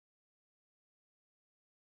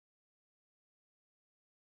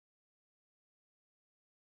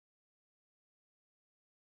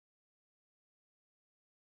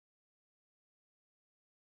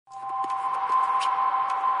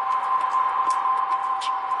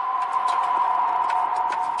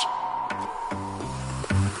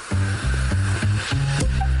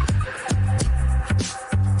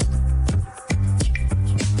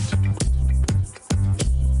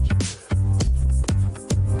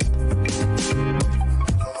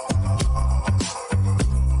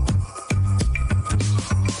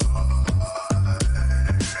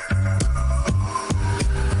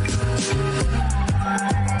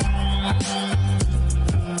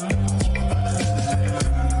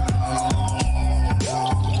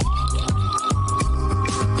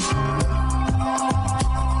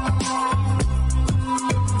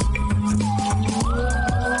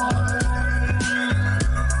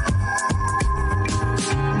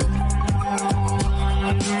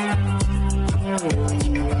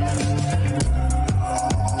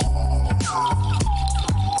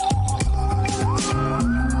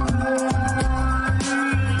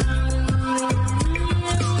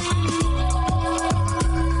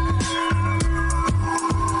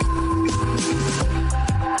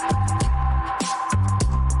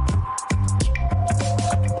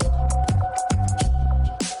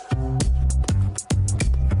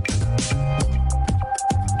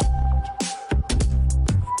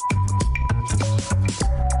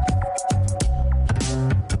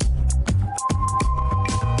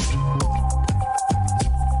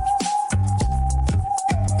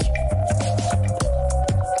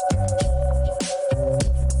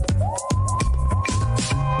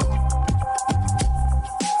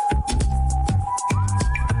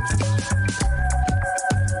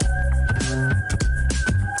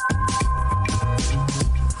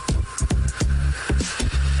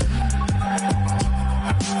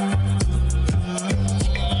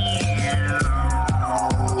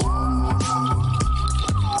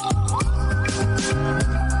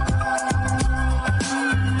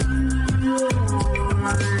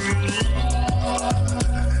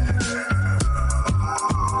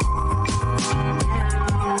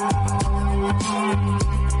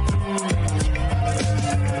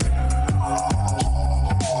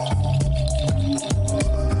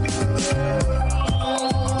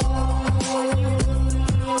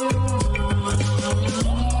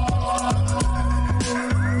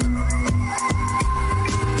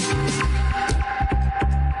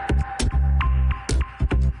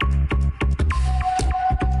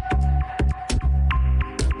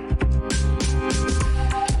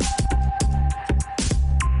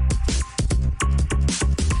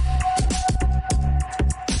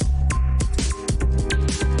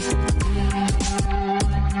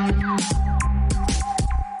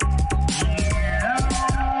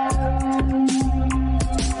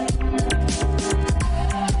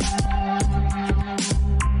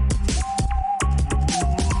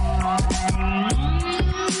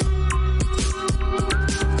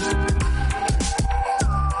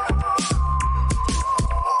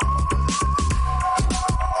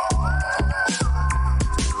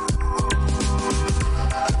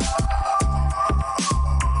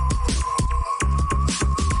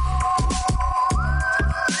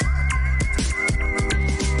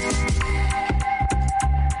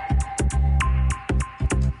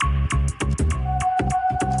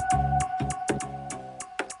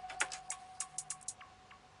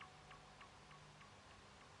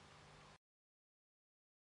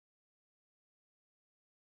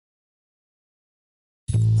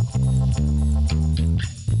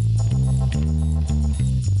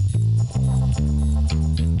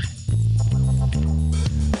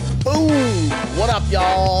up,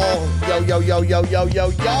 y'all?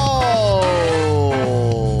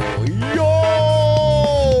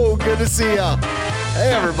 Yo! Good to see ya.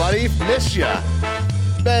 Hey, everybody. Missed ya.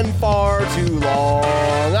 Been far too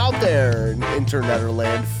long out there in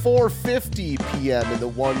Interneterland. 4:50 p.m. in the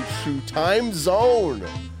one true time zone.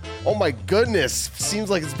 Oh, my goodness. Seems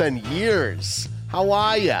like it's been years. How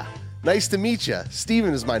are ya? Nice to meet ya.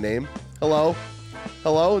 Steven is my name. Hello.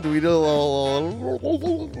 Hello. Do we do a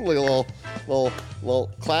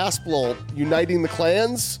little clasp, little uniting the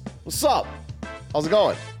clans? What's up? How's it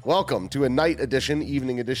going? Welcome to a night edition,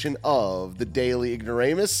 evening edition of the Daily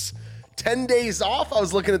Ignoramus. 10 days off. I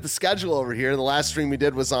was looking at the schedule over here. The last stream we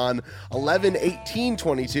did was on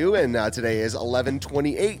 11/18/22, and today is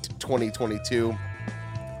 11/28/2022.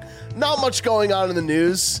 Not much going on in the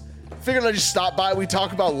news. Figured I'd just stop by. We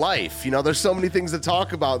talk about life. You know, there's so many things to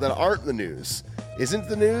talk about that aren't the news. Isn't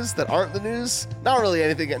the news that aren't the news? Not really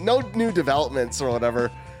anything. No new developments or whatever.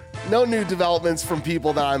 No new developments from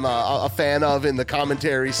people that I'm a fan of in the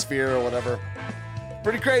commentary sphere or whatever.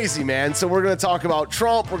 Pretty crazy, man. So we're going to talk about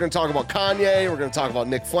Trump. We're going to talk about Kanye. We're going to talk about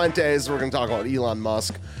Nick Fuentes. We're going to talk about Elon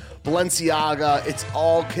Musk. Balenciaga. It's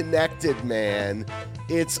all connected, man.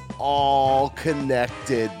 It's all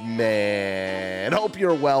connected, man. Hope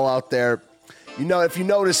you're well out there. You know, if you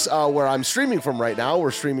notice where I'm streaming from right now,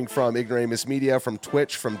 we're streaming from Ignoramus Media, from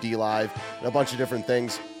Twitch, from DLive, and a bunch of different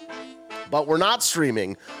things. But we're not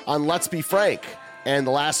streaming on Let's Be Frank and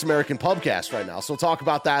the Last American Pubcast right now. So we'll talk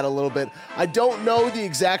about that a little bit. I don't know the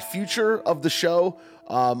exact future of the show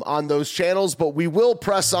on those channels, but we will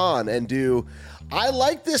press on and do... I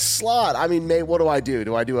like this slot. I mean, mate, what do I do?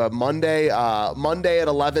 Do I do a Monday at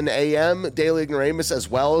 11 a.m. Daily Ignoramus as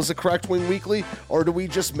well as a Correct Wing Weekly? Or do we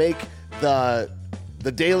just make the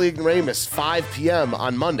Daily Ignoramus 5 p.m.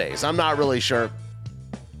 on Mondays? I'm not really sure.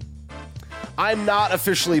 I'm not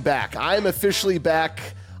officially back. I'm officially back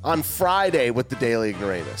on Friday with the Daily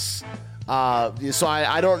Ignoramus. So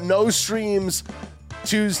I don't know streams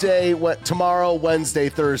Tuesday, tomorrow, Wednesday,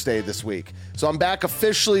 Thursday this week. So I'm back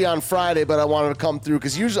officially on Friday, but I wanted to come through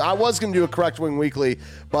because usually I was going to do a Correct Wing Weekly,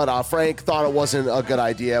 but Frank thought it wasn't a good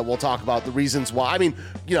idea. We'll talk about the reasons why. I mean,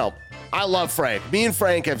 you know, I love Frank. Me and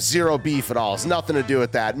Frank have zero beef at all. It's nothing to do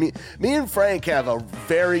with that. Me and Frank have a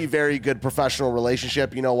very, very good professional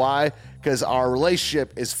relationship. You know why? Because our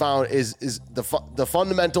relationship is the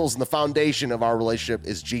fundamentals and the foundation of our relationship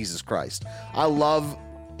is Jesus Christ. I love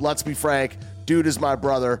Let's Be Frank. Dude is my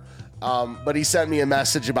brother. But he sent me a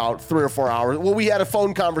message about 3 or 4 hours. Well, we had a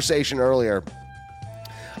phone conversation earlier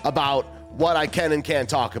about what I can and can't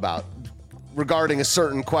talk about regarding a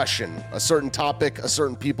certain question, a certain topic, a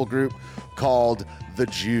certain people group called the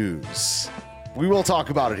Jews. We will talk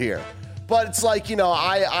about it here. But it's like, you know,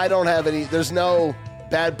 I don't have any, there's no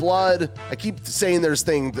bad blood. I keep saying there's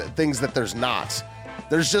things that there's not.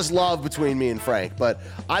 There's just love between me and Frank, but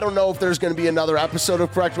I don't know if there's going to be another episode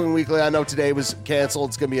of Correct Wing Weekly. I know today was canceled.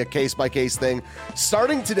 It's going to be a case-by-case thing.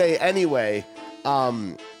 Starting today anyway,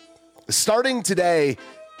 starting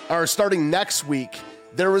next week,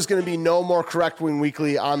 there was going to be no more Correct Wing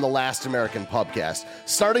Weekly on the Last American Pubcast.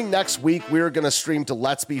 Starting next week, we're going to stream to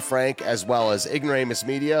Let's Be Frank as well as Ignoramus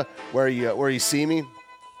Media, where you see me.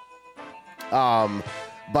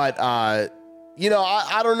 You know,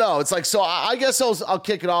 I don't know. It's like, so I guess I'll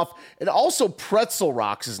kick it off. And also Pretzel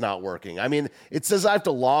Rocks is not working. I mean, it says I have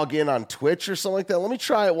to log in on Twitch or something like that. Let me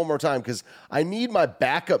try it one more time because I need my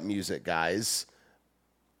backup music, guys.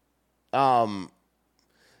 I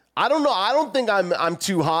don't know. I don't think I'm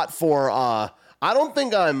too hot for I don't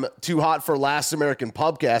think I'm too hot for Last American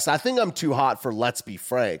Pubcast. I think I'm too hot for Let's Be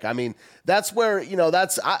Frank. I mean, that's where, you know,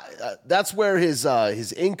 that's where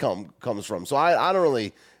his income comes from. So I don't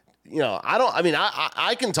really, you know,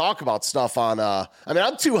 I can talk about stuff on,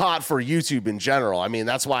 I'm too hot for YouTube in general. I mean,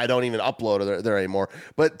 that's why I don't even upload there anymore.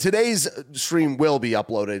 But today's stream will be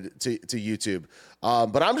uploaded to YouTube.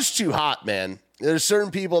 But I'm just too hot, man. There's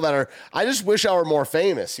certain people that I just wish I were more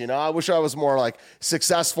famous, you know? I wish I was more, like,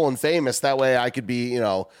 successful and famous. That way I could be, you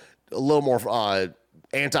know, a little more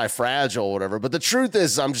anti-fragile or whatever. But the truth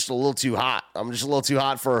is I'm just a little too hot. I'm just a little too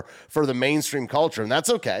hot for the mainstream culture, and that's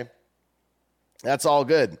okay. That's all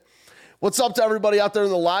good. What's up to everybody out there in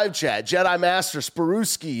the live chat? Jedi Master,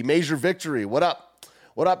 Sparuski, Major Victory. What up?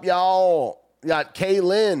 What up, y'all? We got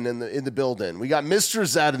Kaylin in the building. We got Mr.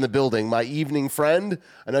 Zed in the building, my evening friend.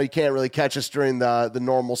 I know you can't really catch us during the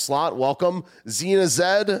normal slot. Welcome. Xena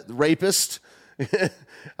Zed, rapist.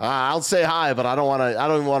 I'll say hi, but I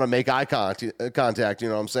don't even want to make eye contact, you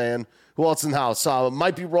know what I'm saying? Who else in the house?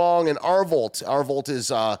 Might be wrong. And Arvolt. Arvolt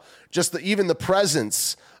is even the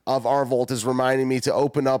presence of Arvolt is reminding me to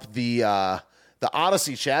open up the the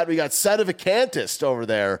Odyssey chat. We got Sedevacantist over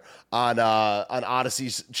there on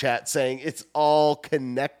Odyssey's chat saying it's all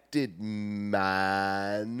connected,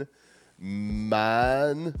 man.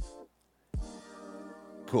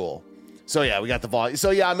 Cool. So yeah, we got the volume.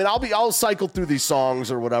 So yeah, I mean, I'll cycle through these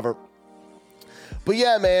songs or whatever. But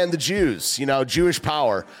yeah, man, the Jews, Jewish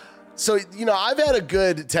power. So, I've had a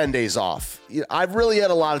good 10 days off. I've really had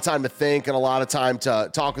a lot of time to think and a lot of time to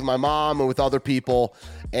talk with my mom and with other people.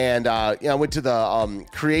 And, I went to the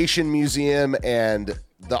Creation Museum and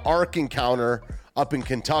the Ark Encounter up in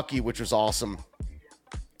Kentucky, which was awesome.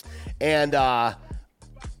 And, I've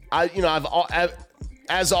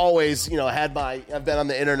as always, I've been on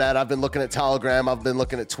the internet. I've been looking at Telegram. I've been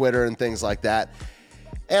looking at Twitter and things like that.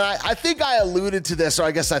 And I think I alluded to this, or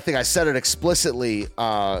I guess I think I said it explicitly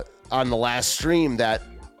on the last stream, that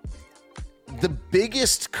the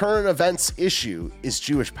biggest current events issue is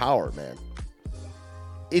Jewish power, man.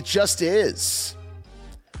 It just is.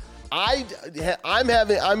 I'm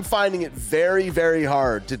finding it very, very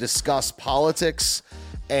hard to discuss politics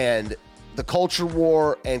and the culture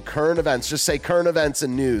war and current events, just say current events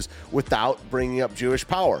and news, without bringing up Jewish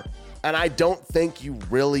power. And I don't think you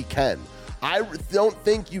really can. I don't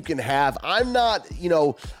think you can have, I'm not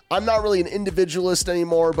really an individualist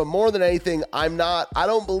anymore, but more than anything, I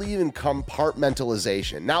don't believe in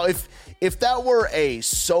compartmentalization. Now, if that were a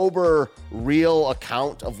sober, real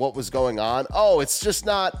account of what was going on, it's just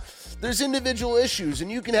not, there's individual issues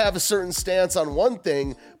and you can have a certain stance on one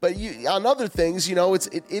thing, but on other things,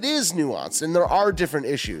 it is nuanced and there are different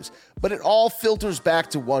issues, but it all filters back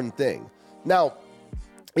to one thing. Now,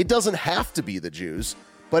 it doesn't have to be the Jews,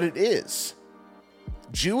 but it is.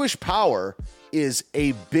 Jewish power is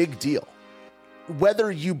a big deal, whether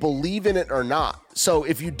you believe in it or not. So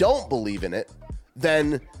if you don't believe in it,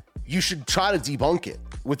 then you should try to debunk it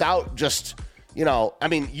without just,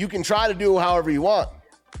 you can try to do however you want,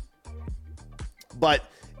 but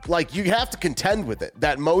you have to contend with it,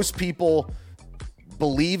 that most people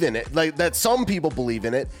believe in it, that some people believe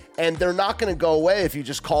in it, and they're not going to go away if you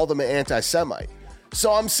just call them an anti-Semite.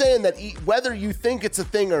 So I'm saying that whether you think it's a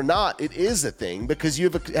thing or not, it is a thing because you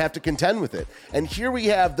have to contend with it. And here we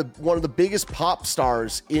have one of the biggest pop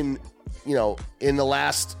stars in the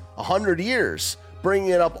last 100 years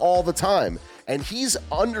bringing it up all the time. And he's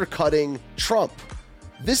undercutting Trump.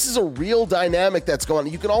 This is a real dynamic that's going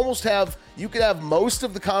on. You could have most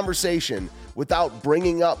of the conversation without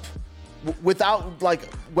bringing up,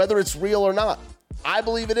 whether it's real or not. I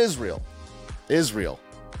believe it is real. It is real.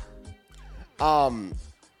 I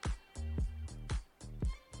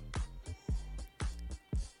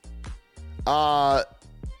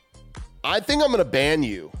think I'm going to ban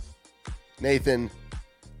you, Nathan.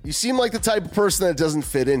 You seem like the type of person that doesn't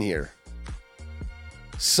fit in here.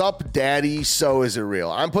 Sup, daddy, so is it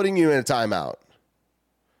real? I'm putting you in a timeout.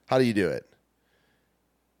 How do you do it?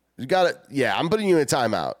 You got it. Yeah, I'm putting you in a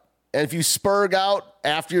timeout. And if you spurg out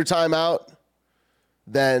after your timeout,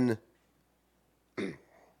 then...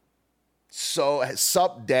 So,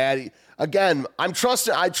 sup, daddy. Again, I trust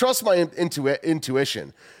my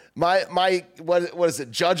intuition. My what is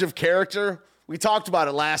it? Judge of character. We talked about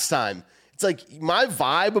it last time. It's like my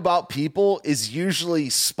vibe about people is usually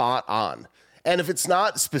spot on. And if it's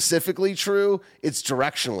not specifically true, it's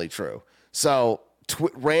directionally true. So,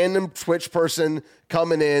 random Twitch person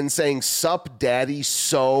coming in saying, "Sup, daddy,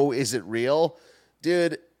 so is it real?"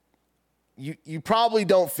 Dude, you probably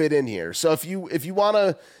don't fit in here. So if you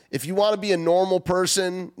want to be a normal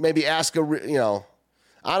person, maybe ask I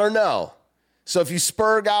don't know. So if you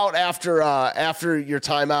spurg out after your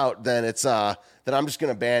timeout, then it's then I'm just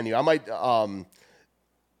gonna ban you. I might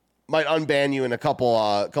unban you in a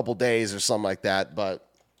couple days or something like that. But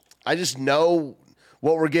I just know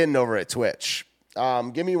what we're getting over at Twitch.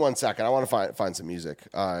 Give me 1 second. I want to find some music.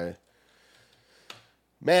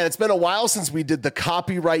 Man, it's been a while since we did the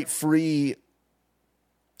copyright free,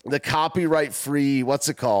 what's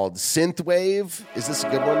it called? Synthwave? Is this a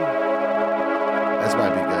good one? This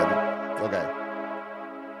might be good. Okay.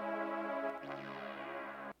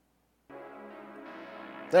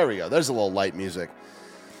 There we go. There's a little light music.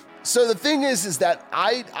 So the thing is that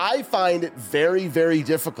I find it very, very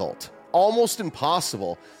difficult, almost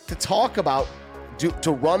impossible to talk about,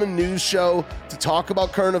 to run a news show, to talk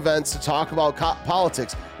about current events, to talk about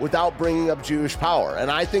politics without bringing up Jewish power.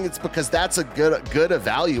 And I think it's because that's a good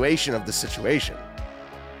evaluation of the situation.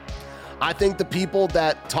 I think the people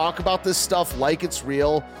that talk about this stuff like it's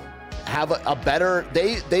real have a better,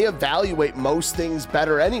 they evaluate most things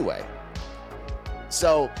better anyway.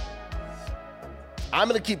 So I'm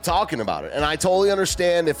going to keep talking about it. And I totally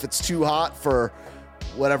understand if it's too hot for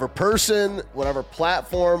whatever person, whatever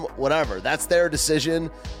platform, whatever. That's their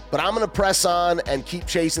decision. But I'm going to press on and keep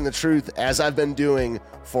chasing the truth as I've been doing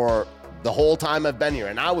for the whole time I've been here.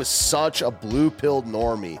 And I was such a blue-pilled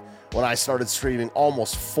normie when I started streaming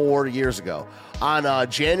almost 4 years ago. On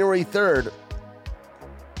January 3rd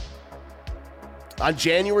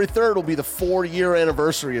will be the 4-year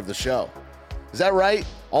anniversary of the show. Is that right?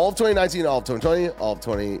 All of 2019, all of 2020, all of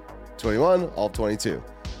 2021, all of 22.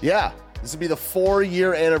 Yeah, this will be the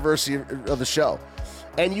 4-year anniversary of the show.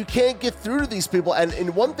 And you can't get through to these people.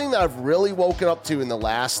 And one thing that I've really woken up to in the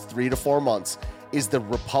last 3 to 4 months is the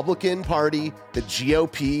Republican Party, the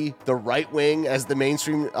GOP, the right wing, as the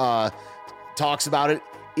mainstream talks about it,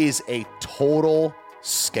 is a total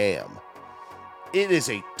scam. It is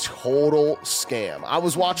a total scam. I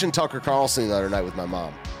was watching Tucker Carlson the other night with my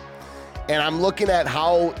mom, and I'm looking at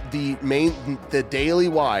how the Daily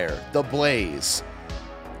Wire, The Blaze,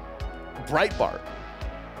 Breitbart,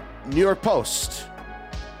 New York Post,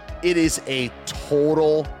 it is a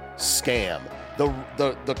total scam.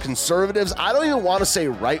 The conservatives, I don't even want to say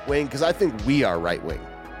right wing because I think we are right wing,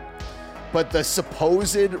 but the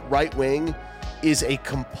supposed right wing is a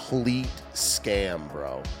complete scam,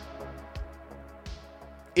 bro.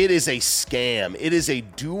 It is a scam. It is a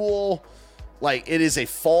dual, it is a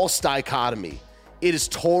false dichotomy. It is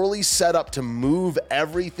totally set up to move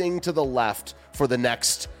everything to the left for the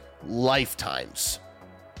next lifetimes.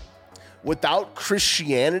 Without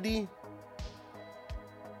Christianity,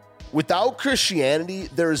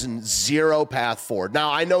 there's zero path forward.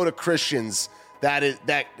 Now, I know to Christians that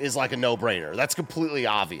is like a no-brainer. That's completely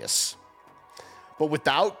obvious. But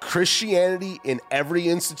without Christianity in every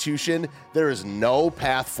institution, there is no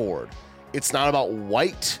path forward. It's not about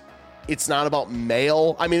white. It's not about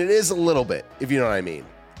male. I mean, it is a little bit, if you know what I mean.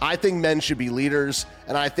 I think men should be leaders,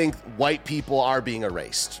 and I think white people are being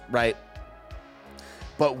erased, right?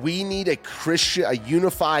 But we need a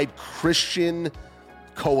unified Christian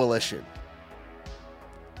coalition.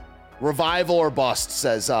 Revival or bust,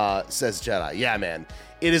 says Jedi. Yeah, man.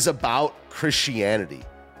 It is about Christianity,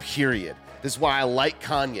 period. This is why I like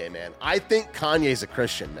Kanye, man. I think Kanye's a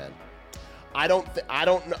Christian, man. I don't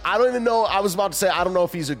even know. I was about to say, I don't know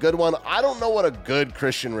if he's a good one. I don't know what a good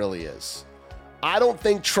Christian really is. I don't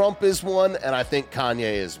think Trump is one, and I think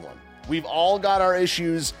Kanye is one. We've all got our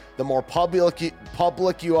issues. The more public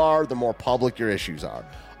you are, the more public your issues are.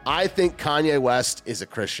 I think Kanye West is a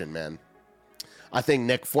Christian, man. I think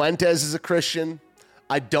Nick Fuentes is a Christian.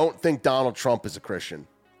 I don't think Donald Trump is a Christian.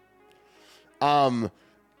 Ron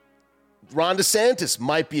DeSantis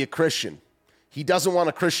might be a Christian. He doesn't want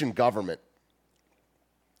a Christian government.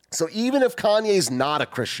 So even if Kanye's not a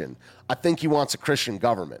Christian, I think he wants a Christian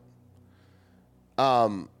government.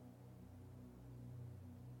 My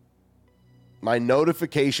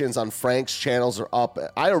notifications on Frank's channels are up.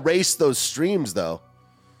 I erased those streams, though.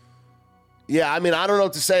 Yeah, I mean, I don't know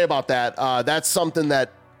what to say about that. That's something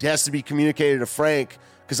that has to be communicated to Frank,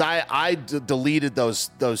 because I deleted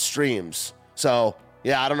those streams. So,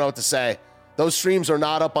 yeah, I don't know what to say. Those streams are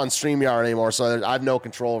not up on StreamYard anymore, so I have no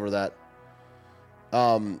control over that.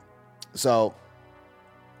 So,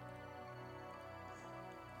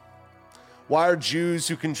 why are Jews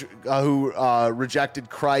who rejected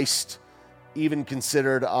Christ even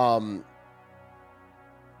considered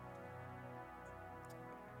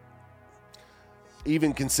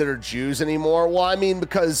Jews anymore? Well, I mean,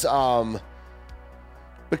 because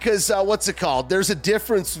what's it called? There's a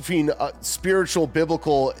difference between spiritual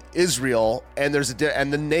biblical Israel and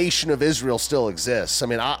and the nation of Israel still exists. I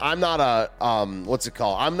mean, I'm not a what's it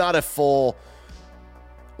called? I'm not a full,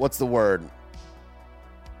 what's the word?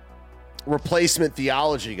 Replacement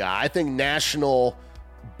theology guy. I think national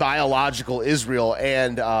biological Israel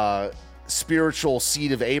and spiritual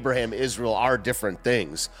seed of Abraham Israel are different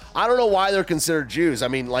things. I don't know why they're considered Jews. I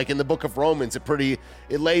mean, like in the book of Romans,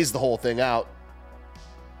 it lays the whole thing out.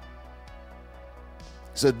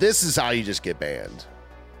 So this is how you just get banned.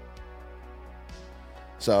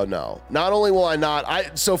 So no, not only will I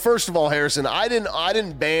not, so first of all, Harrison, I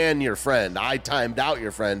didn't ban your friend. I timed out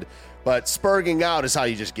your friend, but spurging out is how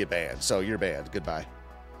you just get banned. So you're banned. Goodbye.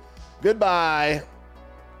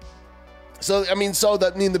 So,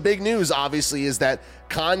 the big news obviously is that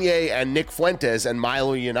Kanye and Nick Fuentes and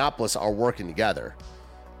Milo Yiannopoulos are working together.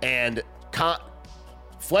 And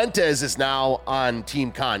Fuentes is now on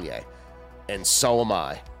Team Kanye. And so am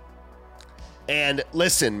I. And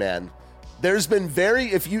listen, man, there's been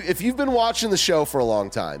if you've been watching the show for a long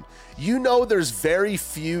time, you know there's very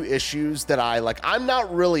few issues that I'm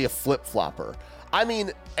not really a flip-flopper. I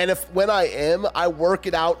mean, and when I am, I work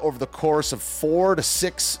it out over the course of 4 to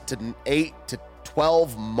 6 to 8 to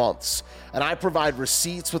 12 months. And I provide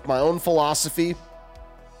receipts with my own philosophy.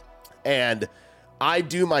 And I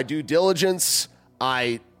do my due diligence.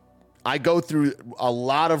 I go through a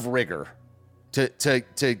lot of rigor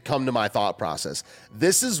to come to my thought process.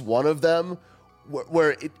 This is one of them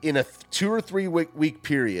where in a 2 or 3 week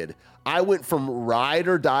period, I went from ride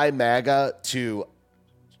or die MAGA to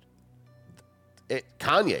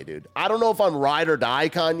Kanye, dude. I don't know if I'm ride or die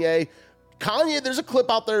Kanye. There's a clip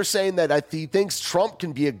out there saying that he thinks Trump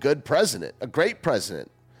can be a good president, a great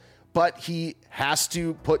president, but he has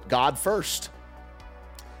to put God first.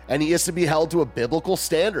 And he has to be held to a biblical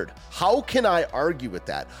standard. How can I argue with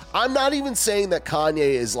that? I'm not even saying that Kanye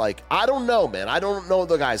is like, I don't know, man. I don't know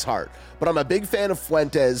the guy's heart. But I'm a big fan of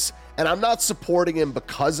Fuentes, and I'm not supporting him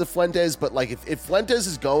because of Fuentes. But like, if Fuentes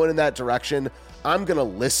is going in that direction, I'm going to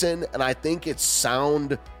listen, and I think it's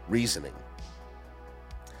sound reasoning.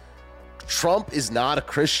 Trump is not a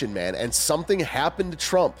Christian, man. And something happened to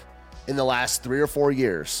Trump in the last 3 or 4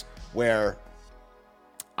 years where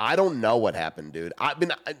I don't know what happened, dude.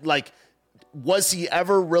 Was he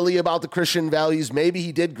ever really about the Christian values? Maybe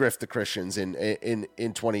he did grift the Christians in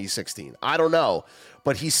 2016. I don't know.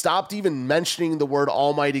 But he stopped even mentioning the word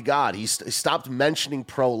Almighty God. He stopped mentioning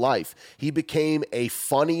pro-life. He became a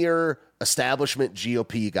funnier establishment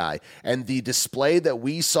GOP guy. And the display that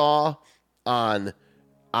we saw on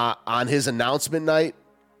his announcement night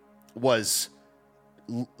was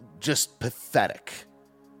just pathetic.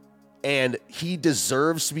 And he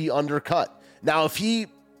deserves to be undercut. Now,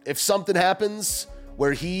 if something happens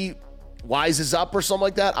where he wises up or something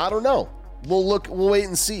like that, I don't know. We'll wait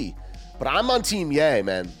and see. But I'm on team yay,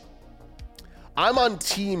 man. I'm on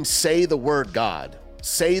team say the word God.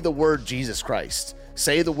 Say the word Jesus Christ.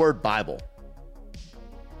 Say the word Bible.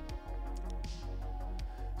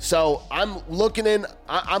 So I'm waiting,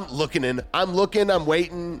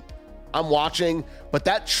 I'm watching. But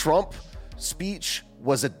that Trump speech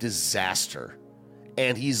was a disaster.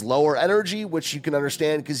 And he's lower energy, which you can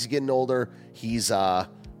understand because he's getting older. He's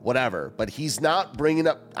whatever. But he's not bringing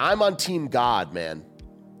up. I'm on team God, man.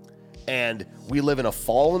 And we live in a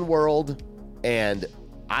fallen world. And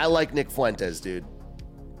I like Nick Fuentes, dude.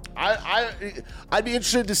 I'd be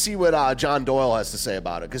interested to see what John Doyle has to say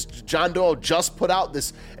about it, because John Doyle just put out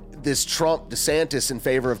this Trump DeSantis in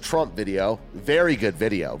favor of Trump video. Very good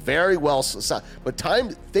video, very well. But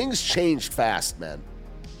things changed fast, man.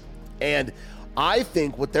 And I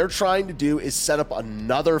think what they're trying to do is set up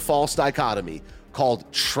another false dichotomy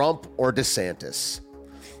called Trump or DeSantis.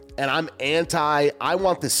 And I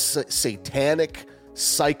want this satanic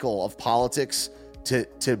cycle of politics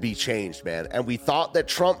to be changed, man. And we thought that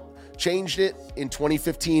Trump changed it in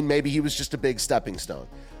 2015. Maybe he was just a big stepping stone.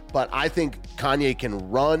 But I think Kanye can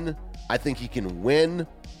run. I think he can win.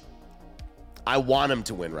 I want him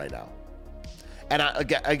to win right now. And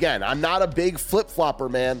again, I'm not a big flip-flopper,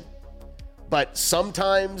 man. But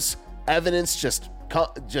sometimes evidence just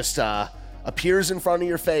appears in front of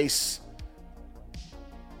your face.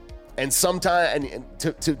 And sometimes,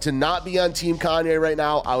 to not be on Team Kanye right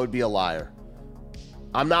now, I would be a liar.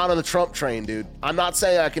 I'm not on the Trump train, dude. I'm not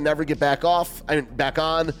saying I can never get back on.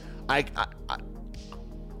 The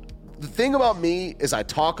thing about me is I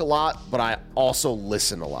talk a lot, but I also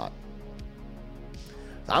listen a lot.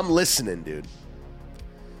 I'm listening, dude.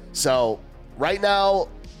 So right now,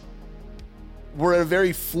 we're in a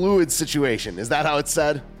very fluid situation. Is that how it's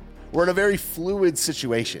said? We're in a very fluid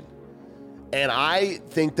situation. And I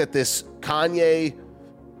think that this Kanye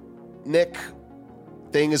Nick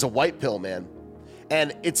thing is a white pill, man.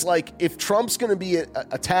 And it's like, if Trump's going to be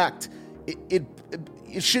attacked, it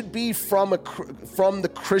should be from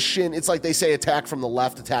the Christian. It's like they say, attack from the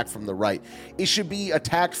left, attack from the right. It should be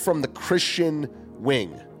attacked from the Christian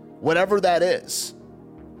wing, whatever that is.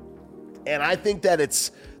 And I think that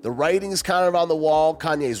the writing's kind of on the wall.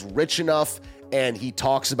 Kanye's rich enough, and he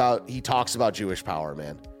talks about Jewish power,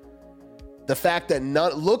 man. The fact that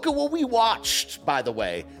look at what we watched, by the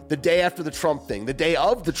way, the day after the Trump thing, the day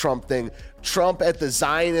of the Trump thing, Trump at the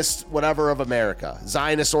Zionist whatever of America,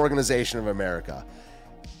 Zionist Organization of America.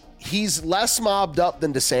 He's less mobbed up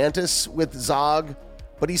than DeSantis with Zog,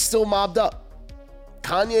 but he's still mobbed up.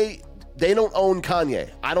 Kanye, they don't own Kanye.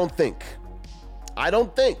 I don't think.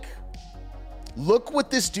 Look what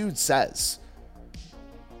this dude says.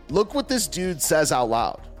 Look what this dude says out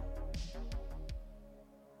loud.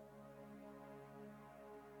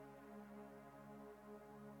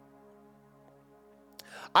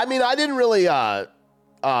 I mean, I didn't really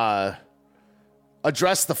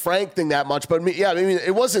address the Frank thing that much, but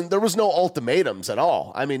there was no ultimatums at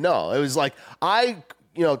all. I mean, no, it was like, I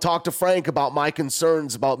talked to Frank about my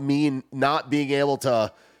concerns about me not being able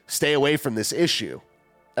to stay away from this issue.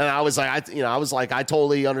 And I was like, I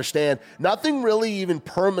totally understand. Nothing really even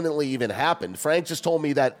permanently even happened. Frank just told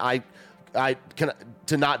me that I can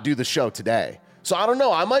to not do the show today. So I don't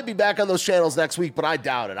know. I might be back on those channels next week, but I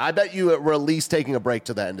doubt it. I bet you we're at least taking a break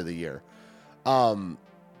to the end of the year.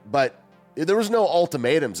 But there was no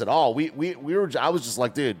ultimatums at all. We were. I was just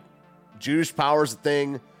like, dude, Jewish power is a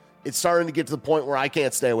thing. It's starting to get to the point where I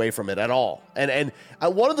can't stay away from it at all. And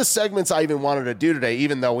one of the segments I even wanted to do today,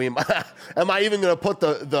 even though am I even going to put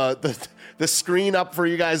the screen up for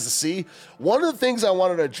you guys to see? One of the things I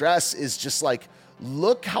wanted to address is just like,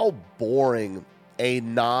 look how boring a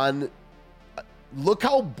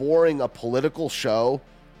political show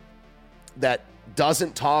that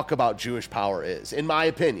doesn't talk about Jewish power is, in my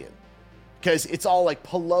opinion, because it's all like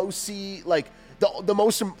Pelosi, like the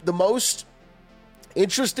most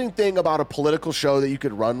interesting thing about a political show that you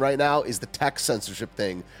could run right now is the tech censorship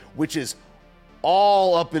thing, which is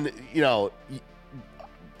all up in,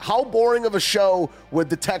 how boring of a show would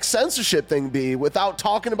the tech censorship thing be without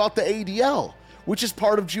talking about the ADL, which is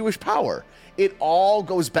part of Jewish power? It all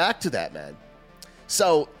goes back to that, man.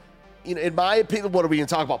 So, in my opinion, what are we going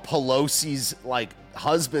to talk about? Pelosi's like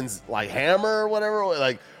husband's like hammer or whatever?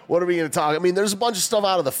 Like, what are we going to talk? I mean, there's a bunch of stuff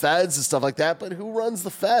out of the feds and stuff like that, but who runs the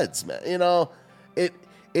feds, man?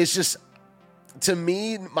 It's just, to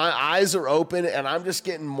me, my eyes are open and I'm just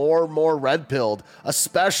getting more and more red-pilled,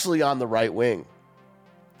 especially on the right wing.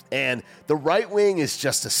 And the right wing is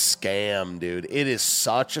just a scam, dude. It is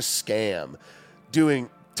such a scam. Doing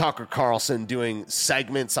Tucker Carlson doing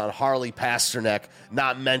segments on Harley Pasternak,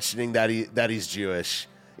 not mentioning that he's Jewish.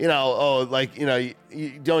 You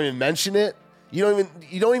don't even mention it. You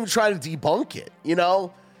don't even try to debunk it.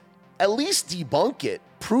 At least debunk it.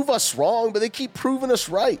 Prove us wrong, but they keep proving us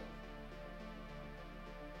right.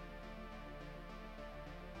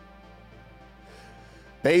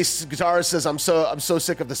 Bass Guitarist says, I'm so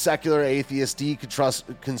sick of the secular, atheist,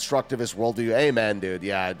 deconstructivist worldview. Amen, dude.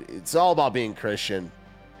 Yeah, it's all about being Christian.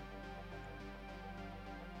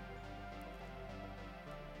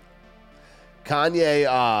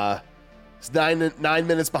 Kanye is 9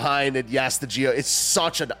 minutes behind, and yes, the GOP. It's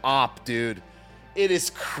such an op, dude. It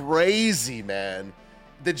is crazy, man.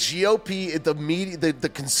 The GOP, the media, the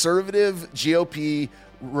conservative GOP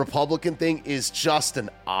Republican thing is just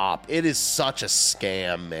an op. It is such a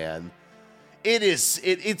scam, man.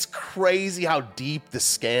 It's crazy how deep the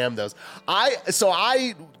scam goes. I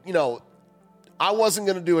wasn't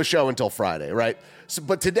going to do a show until Friday, right?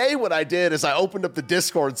 But today what I did is I opened up the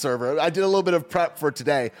Discord server. I did a little bit of prep for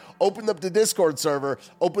today. Opened up the Discord server,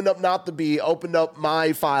 opened up Not the Bee, opened up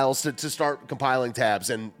my files to start compiling tabs.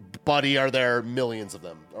 And buddy, are there millions of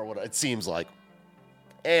them, or what it seems like.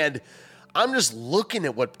 And I'm just looking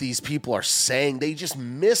at what these people are saying. They just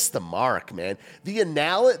miss the mark, man. The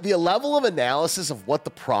level of analysis of what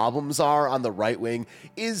the problems are on the right wing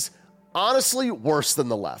is honestly worse than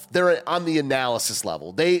the left. They're on the analysis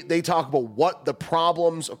level. They talk about what the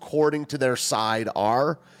problems according to their side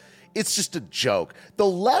are. It's just a joke. The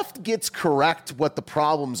left gets correct what the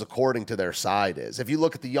problems according to their side is. If you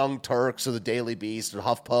look at the Young Turks or the Daily Beast or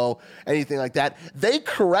HuffPo, anything like that, they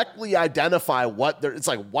correctly identify what they're. It's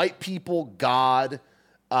like white people, God,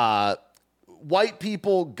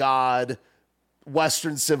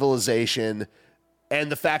 Western civilization, and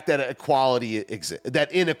the fact that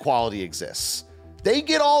inequality exists. They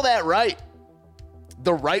get all that right.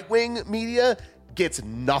 The right-wing media gets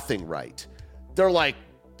nothing right. They're like,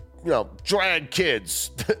 drag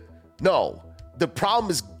kids. No, the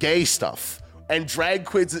problem is gay stuff, and drag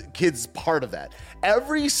kids part of that.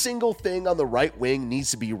 Every single thing on the right wing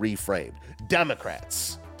needs to be reframed.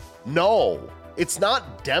 Democrats. No, it's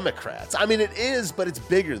not Democrats. I mean, it is, but it's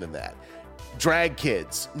bigger than that. Drag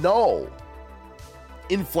kids. No.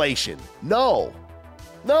 Inflation. No.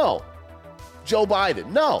 Joe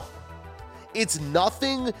Biden. No. It's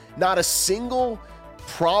nothing, not a single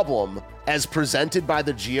problem as presented by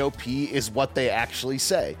the GOP is what they actually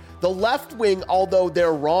say. The left wing, although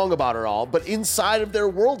they're wrong about it all, but inside of their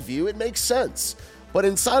worldview, it makes sense. But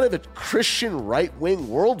inside of a Christian right-wing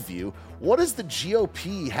worldview, what does the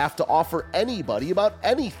GOP have to offer anybody about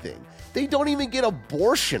anything? They don't even get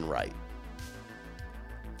abortion right.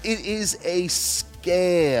 It is a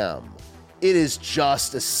scam. It is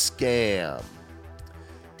just a scam.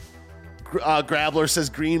 Grabler says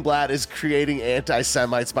Greenblatt is creating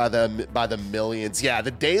anti-Semites by the millions. Yeah, the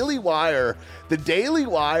Daily Wire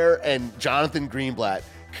and Jonathan Greenblatt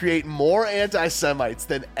create more anti-Semites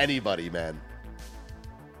than anybody, man.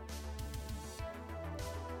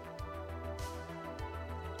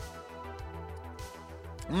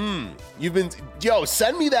 You've been,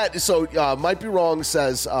 send me that. So Might Be Wrong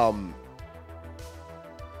says,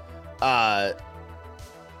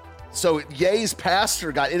 so Ye's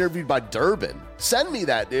pastor got interviewed by Durbin. Send me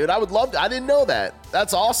that, dude. I would love to. I didn't know that.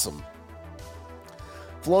 That's awesome.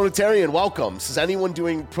 Flonitarian, welcome. Says anyone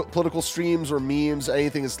doing political streams or memes,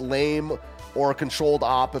 anything is lame or a controlled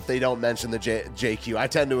op if they don't mention the JQ. I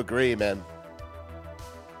tend to agree, man.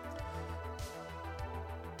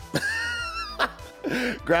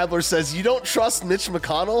 Grabler says, you don't trust Mitch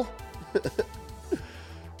McConnell?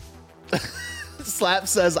 Slap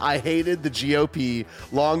says, I hated the GOP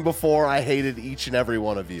long before I hated each and every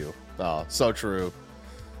one of you. Oh, so true.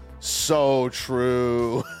 So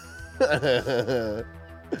true. There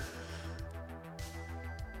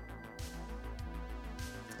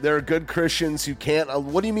are good Christians who can't.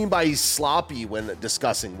 What do you mean by he's sloppy when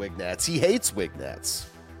discussing Wignats? He hates Wignats.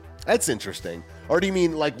 That's interesting. Or do you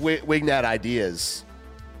mean like Wignat ideas?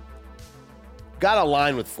 Got to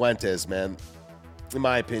align with Fuentes, man, in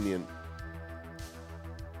my opinion.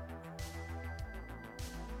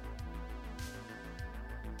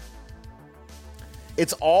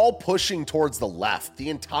 It's all pushing towards the left. The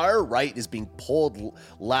entire right is being pulled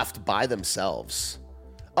left by themselves.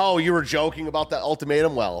 Oh, you were joking about that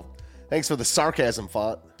ultimatum? Well, thanks for the sarcasm,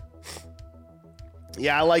 Font.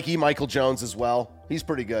 Yeah, I like E. Michael Jones as well. He's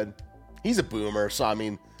pretty good. He's a boomer, so I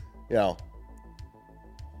mean,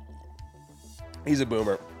 he's a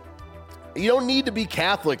boomer. You don't need to be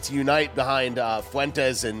Catholic to unite behind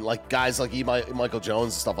Fuentes and like guys like E. Michael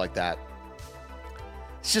Jones and stuff like that.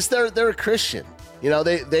 It's just they're a Christian.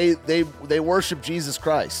 They worship Jesus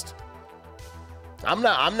Christ. I'm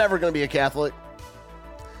never going to be a Catholic.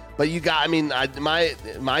 But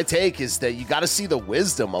my take is that you got to see the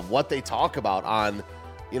wisdom of what they talk about on,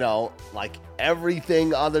 like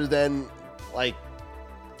everything other than like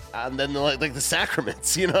the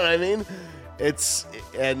sacraments. You know what I mean?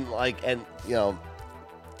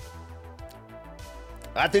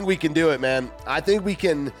 I think we can do it, man. I think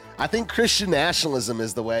Christian nationalism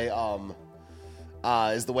is the way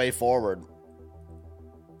forward.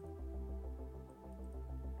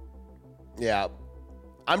 Yeah.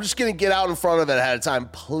 I'm just going to get out in front of it ahead of time.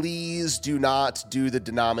 Please do not do the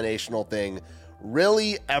denominational thing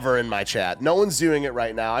really ever in my chat. No one's doing it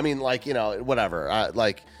right now. I mean, whatever.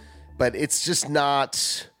 But it's just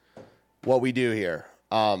not what we do here.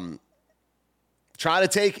 Try to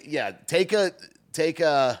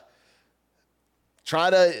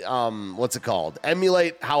what's it called?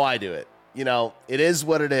 Emulate how I do it. It is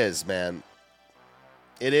what it is, man.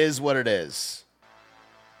 It is what it is.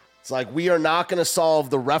 It's like we are not going to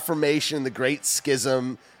solve the Reformation, the Great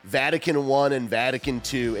Schism, Vatican I and Vatican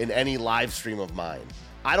II in any live stream of mine.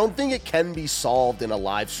 I don't think it can be solved in a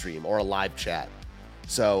live stream or a live chat.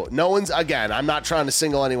 So I'm not trying to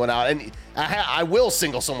single anyone out. And I will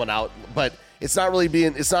single someone out, but it's not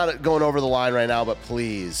going over the line right now, but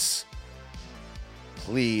please,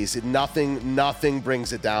 nothing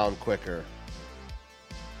brings it down quicker.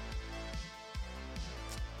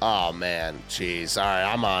 Oh, man. Jeez. All right,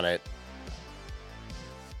 I'm on it.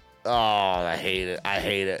 Oh, I hate it.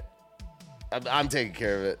 I'm taking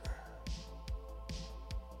care of it.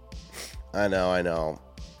 I know.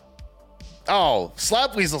 Oh,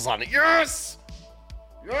 Slap Weasel's on it. Yes!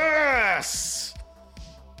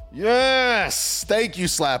 Thank you,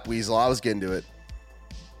 Slap Weasel. I was getting to it.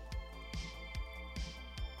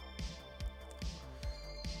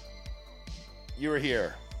 You were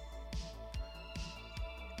here.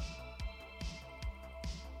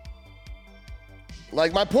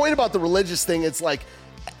 Like, my point about the religious thing, it's like,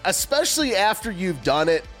 especially after you've done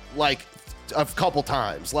it, like, a couple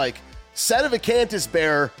times. Like, Sedevacantis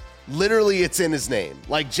Bear, literally it's in his name.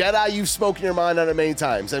 Like, Jedi, you've spoken your mind on it many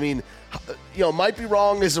times. I mean, Might Be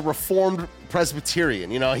Wrong is a Reformed Presbyterian.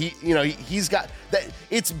 He's got that.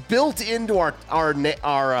 It's built into our when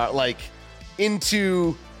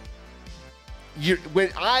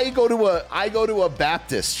I go to a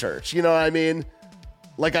Baptist church, you know what I mean?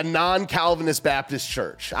 Like a non-Calvinist Baptist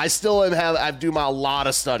church. I still I do a lot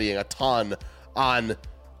of studying, a ton on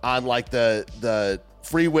like the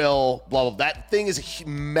free will, blah, blah. That thing is a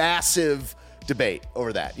massive debate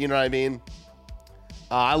over that. You know what I mean?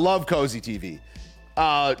 I love Cozy TV.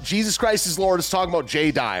 Jesus Christ is Lord is talking about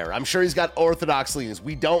Jay Dyer. I'm sure he's got Orthodox leanings.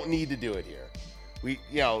 We don't need to do it here.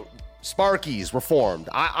 Sparky's Reformed.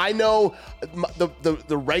 I know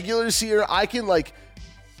the regulars here. I can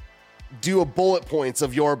do a bullet points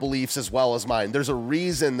of your beliefs as well as mine. There's a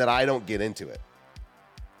reason that I don't get into it.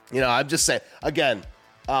 I'm just saying again,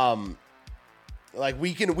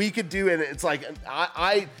 we could do, and it's like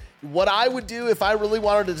what I would do if I really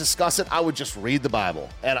wanted to discuss it, I would just read the Bible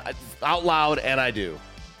and out loud, and I do.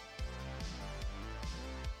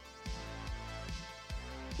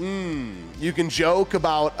 You can joke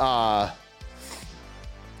about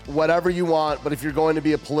whatever you want, but if you're going to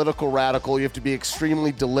be a political radical, you have to be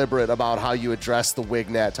extremely deliberate about how you address the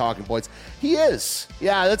WigNet talking points. He is.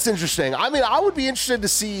 Yeah, that's interesting. I mean, I would be interested to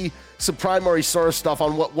see some primary source stuff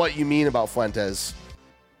on what you mean about Fuentes.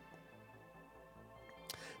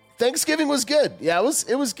 Thanksgiving was good. Yeah,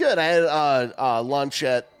 it was good. I had lunch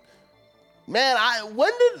at, man,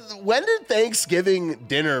 when did Thanksgiving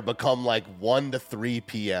dinner become like 1 to 3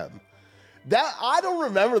 p.m.? That I don't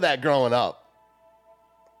remember that growing up.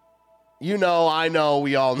 You know, I know,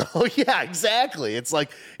 we all know. Yeah, exactly. It's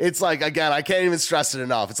like again, I can't even stress it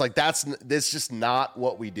enough. It's like that's just not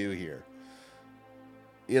what we do here.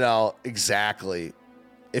 You know, exactly.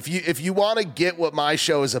 If you want to get what my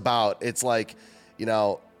show is about, it's like, you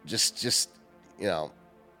know, just you know,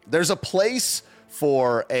 there's a place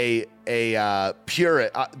for a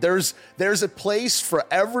purist. There's a place for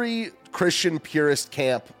every Christian purist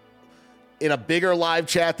camp in a bigger live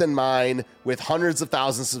chat than mine with hundreds of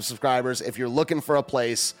thousands of subscribers. If you're looking for a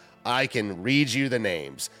place, I can read you the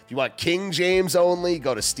names. If you want King James only,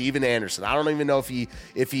 go to Steven Anderson. I don't even know if he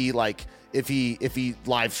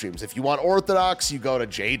live streams. If you want Orthodox, you go to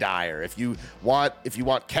Jay Dyer. If you want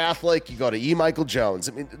Catholic, you go to E. Michael Jones.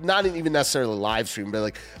 I mean, not even necessarily live stream, but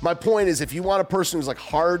like my point is, if you want a person who's like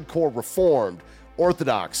hardcore Reformed,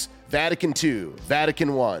 Orthodox, Vatican II, Vatican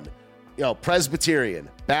I, you know, Presbyterian,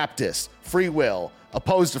 Baptist, free will,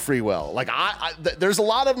 opposed to free will. Like there's a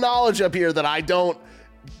lot of knowledge up here that I don't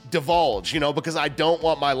divulge, you know, because I don't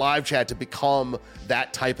want my live chat to become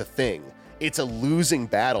that type of thing. It's a losing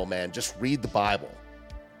battle, man. Just read the Bible.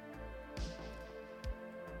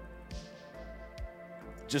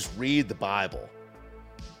 Just read the Bible.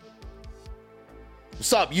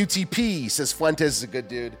 What's up, UTP? Says Fuentes is a good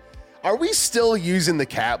dude. Are we still using the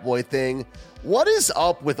Catboy thing? What is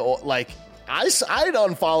up with, like, I'd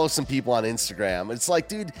unfollow some people on Instagram. It's like,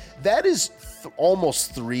 dude, that is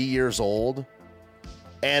almost 3 years old.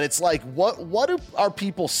 And it's like, what are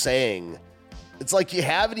people saying? It's like you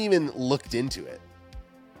haven't even looked into it.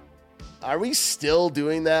 Are we still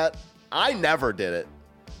doing that? I never did it.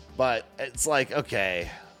 But it's like, okay,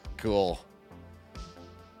 cool.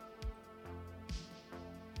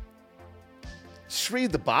 Just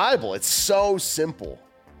read the Bible. It's so simple.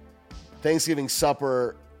 Thanksgiving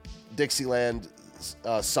supper, Dixieland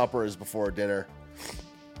supper is before dinner.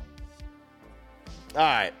 All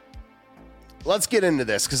right. Let's get into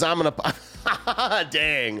this because I'm going to...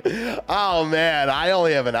 Dang. Oh, man. I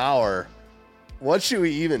only have an hour. What should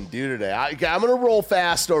we even do today? I'm going to roll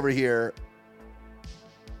fast over here.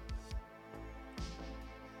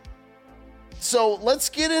 So let's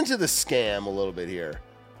get into the scam a little bit here.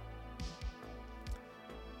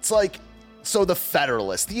 It's like... So the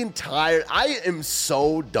Federalist, I am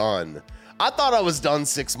so done. I thought I was done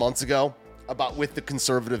 6 months ago with the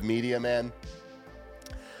conservative media, man.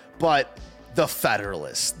 But the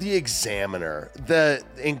Federalist, the Examiner, the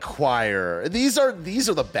Inquirer, these are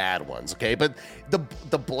the bad ones, okay? But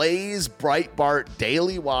the Blaze, Breitbart,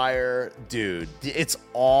 Daily Wire, dude, it's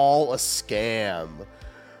all a scam.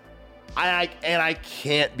 I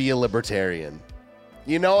can't be a libertarian.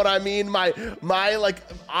 You know what I mean? My like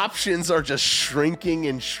options are just shrinking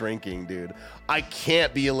and shrinking, dude. I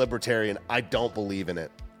can't be a libertarian. I don't believe in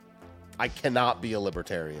it. I cannot be a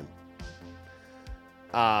libertarian.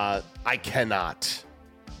 I cannot.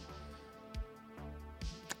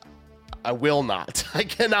 I will not. I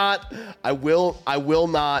cannot. I will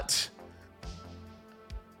not.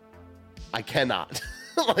 I cannot.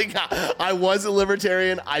 Like I was a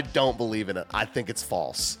libertarian. I don't believe in it. I think it's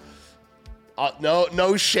false.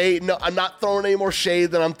 No shade. No, I'm not throwing any more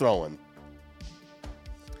shade than I'm throwing.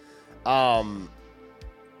 I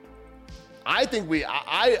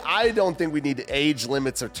don't think we need age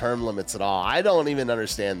limits or term limits at all. I don't even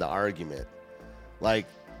understand the argument. Like,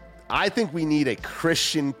 I think we need a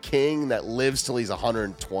Christian king that lives till he's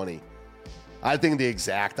 120. I think the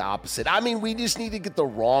exact opposite. I mean, we just need to get the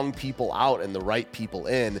wrong people out and the right people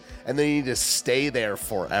in, and they need to stay there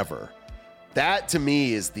forever. That to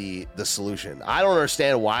me is the solution. I don't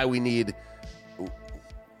understand why we need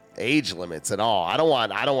age limits at all. I don't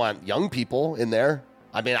want young people in there.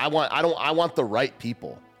 I mean, I want the right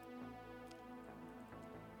people.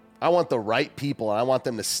 I want the right people, and I want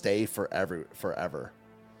them to stay forever.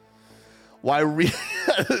 Why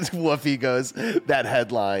Woofy goes, that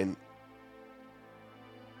headline.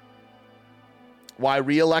 Why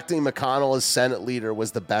re-electing McConnell as Senate leader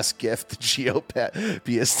was the best gift the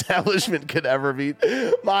GOP establishment could ever meet.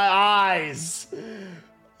 My eyes.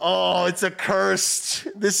 Oh, it's accursed.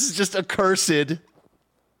 This is just accursed.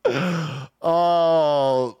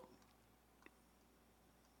 Oh.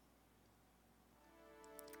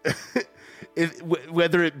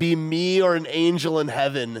 Whether it be me or an angel in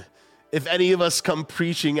heaven, if any of us come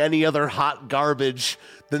preaching any other hot garbage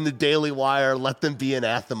than the Daily Wire, let them be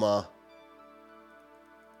anathema.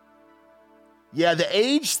 Yeah, the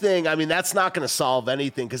age thing, I mean, that's not going to solve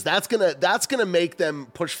anything because that's gonna make them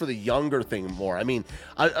push for the younger thing more. I mean,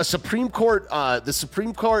 the Supreme Court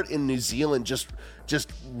in New Zealand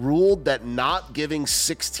just ruled that not giving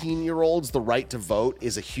 16-year-olds the right to vote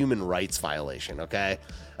is a human rights violation, okay?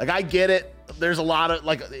 Like, I get it. There's a lot of,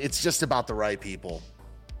 like, it's just about the right people.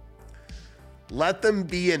 Let them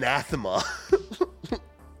be anathema.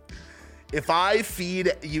 If I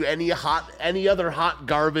feed you any other hot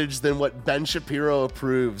garbage than what Ben Shapiro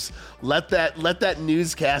approves, let that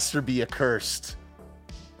newscaster be accursed.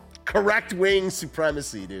 Correct wing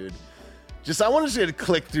supremacy, dude. I want to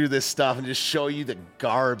click through this stuff and just show you the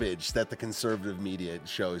garbage that the conservative media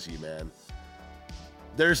shows you, man.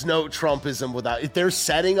 There's no Trumpism without. They're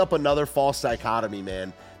setting up another false dichotomy,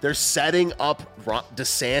 man. They're setting up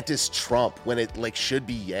DeSantis Trump when it should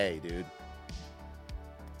be Ye, dude.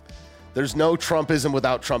 There's no Trumpism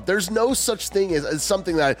without Trump. There's no such thing as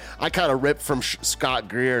something that I kind of ripped from Scott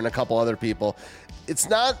Greer and a couple other people. It's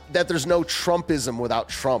not that there's no Trumpism without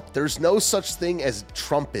Trump. There's no such thing as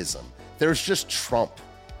Trumpism. There's just Trump.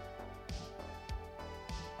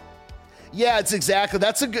 Yeah, it's exactly.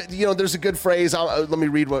 That's a good, there's a good phrase. Let me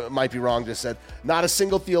read what might be wrong just said. Not a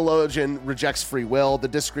single theologian rejects free will. The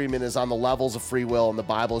disagreement is on the levels of free will, and the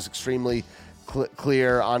Bible is extremely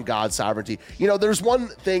clear on God's sovereignty. There's one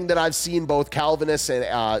thing that I've seen both Calvinists and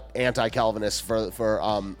anti-Calvinists,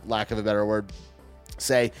 for lack of a better word,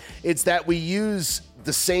 say. It's that we use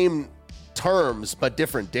the same terms but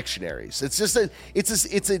different dictionaries. It's just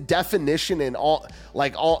it's a definition in all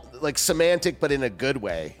semantic, but in a good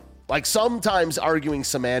way. Like, sometimes arguing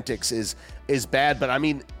semantics is bad, but I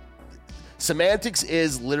mean, semantics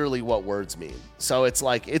is literally what words mean. So it's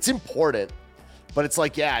like, it's important, but it's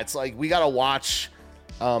like, yeah, it's like we got to watch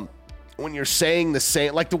when you're saying the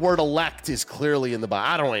same, like the word elect is clearly in the Bible.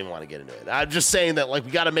 I don't even want to get into it. I'm just saying that, like,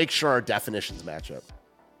 we got to make sure our definitions match up.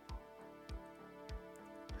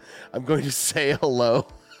 I'm going to say hello.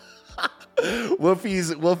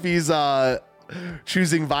 Wolfie's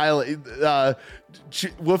choosing violent.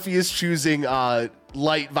 Woofy is choosing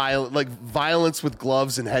light violence, like violence with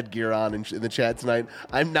gloves and headgear on in the chat tonight.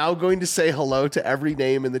 I'm now going to say hello to every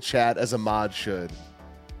name in the chat as a mod should.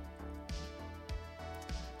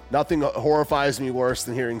 Nothing horrifies me worse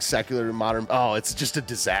than hearing secular and modern. Oh, it's just a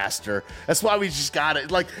disaster. That's why we just got it.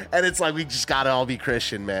 And it's like we just got to all be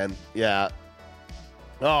Christian, man. Yeah.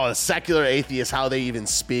 Oh, the secular atheists, how they even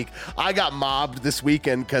speak. I got mobbed this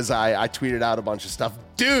weekend because I tweeted out a bunch of stuff.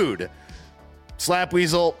 Dude, Slap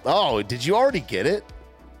Weasel. Oh, did you already get it?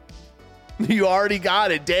 You already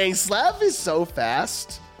got it. Dang, Slap is so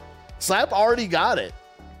fast. Slap already got it.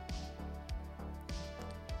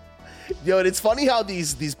 And it's funny how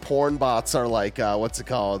these porn bots are like, what's it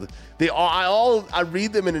called? I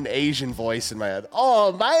read them in an Asian voice in my head.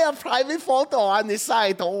 Oh, my private photo on the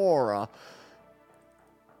site, or.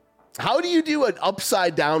 How do you do an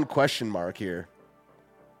upside down question mark here?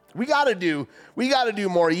 We gotta do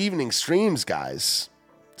more evening streams, guys.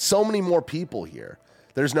 So many more people here.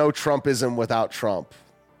 There's no Trumpism without Trump.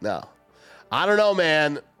 No. I don't know,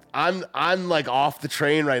 man. I'm like off the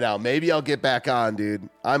train right now. Maybe I'll get back on, dude.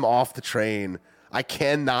 I'm off the train. I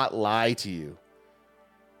cannot lie to you.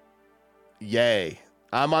 Yay.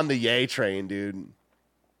 I'm on the yay train, dude.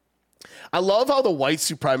 I love how the white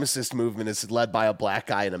supremacist movement is led by a black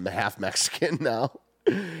guy and a half Mexican now.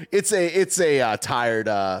 It's a tired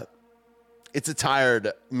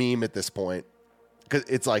meme at this point, because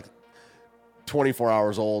it's like 24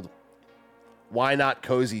 hours old. Why not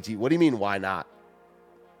Cozy TV? What do you mean, why not?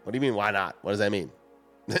 What do you mean, why not? What does that mean?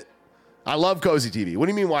 I love Cozy TV. What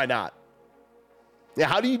do you mean, why not? Yeah,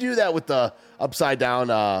 how do you do that with the upside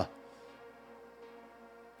down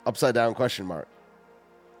question mark?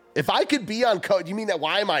 If I could be on do you mean that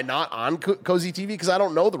why am I not on Cozy TV? Because I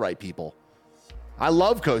don't know the right people. I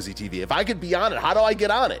love Cozy TV. If I could be on it, how do I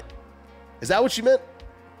get on it? Is that what you meant?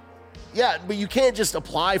 Yeah, but you can't just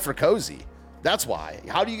apply for Cozy. That's why.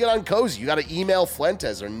 How do you get on Cozy? You got to email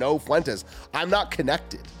Fuentes or no Fuentes. I'm not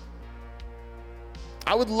connected.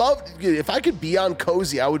 I would love, if I could be on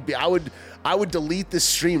Cozy, I would delete this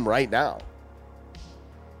stream right now.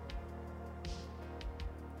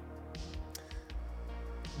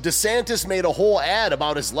 DeSantis made a whole ad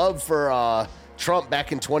about his love for Trump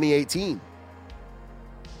back in 2018.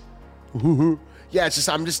 Yeah,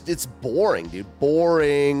 it's boring, dude.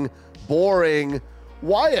 Boring.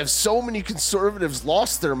 Why have so many conservatives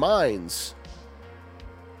lost their minds?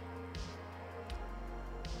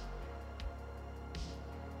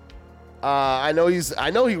 I know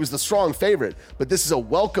he was the strong favorite, but this is a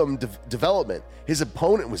welcome development. His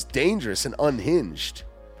opponent was dangerous and unhinged.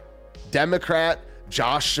 Democrat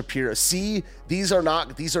Josh Shapiro. See, these are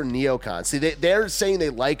neocons. See, they're saying they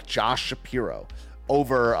like Josh Shapiro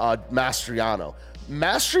over Mastriano.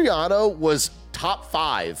 Mastriano was top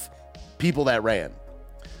 5 people that ran.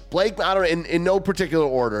 Blake, I don't know, in no particular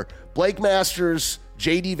order. Blake Masters,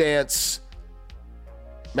 J.D. Vance,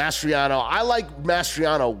 Mastriano. I like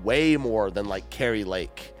Mastriano way more than like Kerry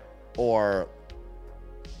Lake, or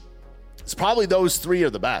it's probably those 3 are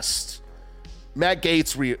the best. Matt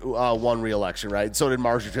Gaetz won re-election, right? So did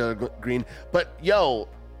Marjorie Taylor Greene. But yo,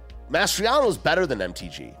 Mastriano's better than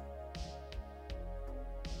MTG.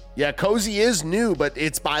 Yeah, Cozy is new, but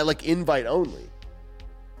it's by like invite only.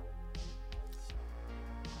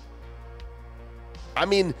 I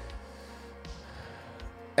mean,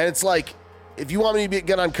 and it's like, if you want me to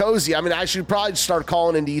get on Cozy, I mean, I should probably start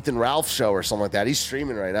calling into Ethan Ralph's show or something like that. He's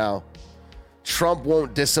streaming right now. Trump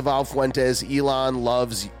won't disavow Fuentes. Elon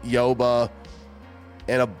loves Yoba.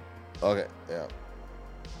 Okay, yeah.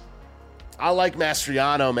 I like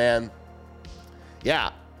Mastriano, man.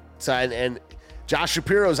 Yeah. So, and Josh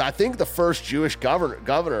Shapiro's, I think, the first Jewish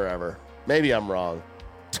governor ever. Maybe I'm wrong.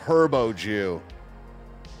 Turbo Jew.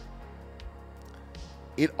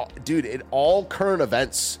 It all current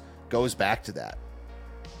events goes back to that.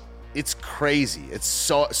 It's crazy. It's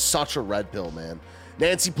such a red pill, man.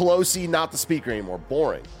 Nancy Pelosi, not the speaker anymore.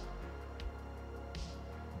 Boring.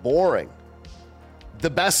 The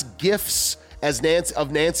best gifts of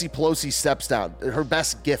Nancy Pelosi steps down. Her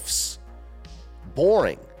best gifts.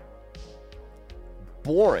 Boring.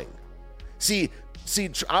 See,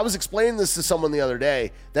 I was explaining this to someone the other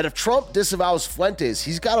day, that if Trump disavows Fuentes,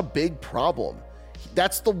 he's got a big problem.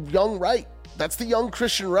 That's the young right. That's the young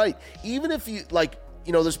Christian right. Even if you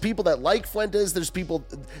there's people that like Fuentes. There's people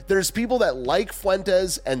that like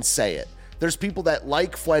Fuentes and say it. There's people that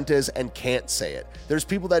like Fuentes and can't say it. There's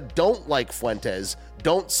people that don't like Fuentes,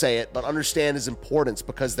 don't say it, but understand his importance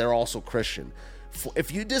because they're also Christian.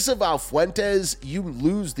 If you disavow Fuentes, you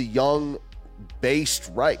lose the young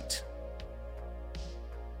based right.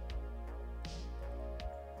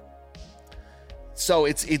 So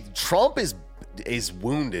Trump is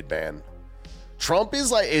wounded, man. Trump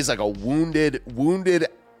is like a wounded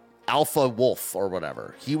alpha wolf or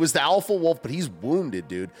whatever. He was the alpha wolf, but he's wounded,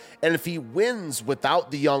 dude. And if he wins without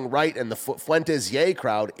the young right and the Fuentes yay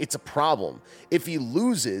crowd, it's a problem. If he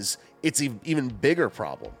loses, it's an even bigger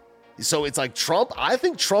problem. So it's like Trump. I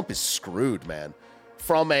think Trump is screwed, man.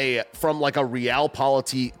 From like a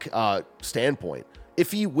realpolitik standpoint.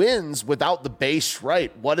 If he wins without the base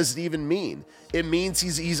right, what does it even mean? It means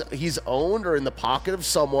he's owned or in the pocket of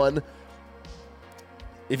someone.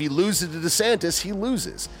 If he loses to DeSantis, he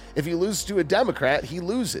loses. If he loses to a Democrat, he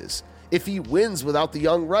loses. If he wins without the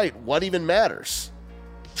young right, what even matters?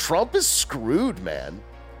 Trump is screwed, man.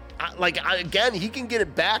 Again, he can get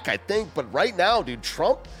it back, I think. But right now, dude,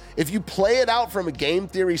 Trump, if you play it out from a game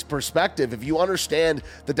theory's perspective, if you understand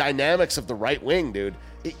the dynamics of the right wing, dude,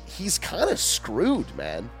 he's kind of screwed,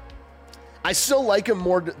 man. I still like him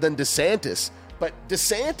more than DeSantis, but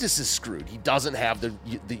DeSantis is screwed. He doesn't have the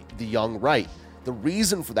young right. The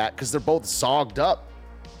reason for that, because they're both zogged up.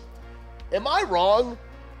 Am I wrong?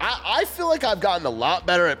 I feel like I've gotten a lot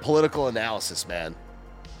better at political analysis, man.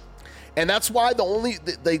 And that's why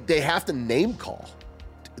they have to name call.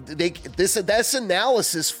 This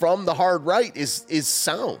analysis from the hard right is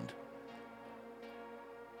sound.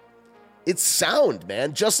 It's sound,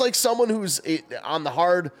 man. Just like someone who's on the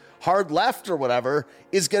hard left or whatever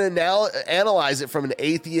is going to now analyze it from an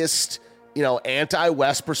atheist,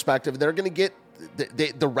 anti-West perspective. They're going to get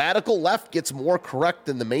the radical left gets more correct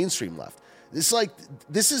than the mainstream left.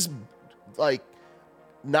 This is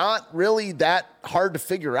not really that hard to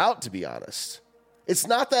figure out, to be honest. It's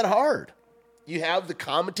not that hard. You have the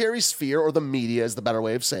commentary sphere, or the media is the better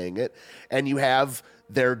way of saying it, and you have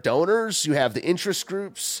their donors, you have the interest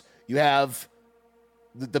groups, you have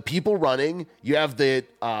the people running, you have the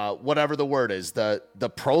whatever the word is, the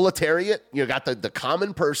proletariat, you got the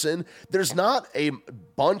common person. There's not a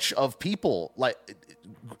bunch of people,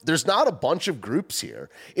 there's not a bunch of groups here.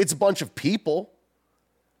 It's a bunch of people.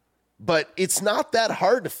 But it's not that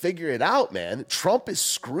hard to figure it out, man. Trump is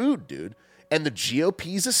screwed, dude. And the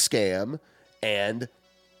GOP's a scam, and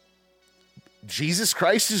Jesus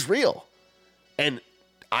Christ is real. And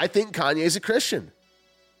I think Kanye's a Christian.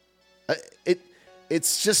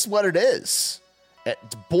 It's just what it is.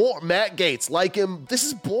 Matt Gaetz, like him, this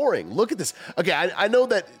is boring. Look at this. Okay, I know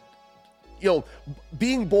that,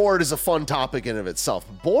 being bored is a fun topic in and of itself.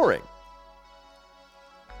 Boring.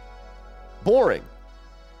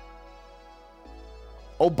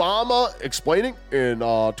 Obama explaining in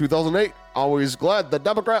 2008, always glad that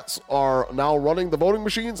Democrats are now running the voting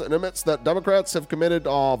machines and admits that Democrats have committed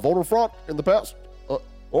voter fraud in the past.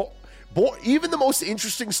 Even the most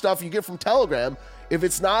interesting stuff you get from Telegram, if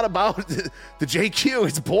it's not about the JQ,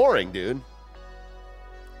 it's boring, dude.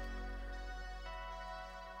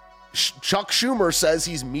 Chuck Schumer says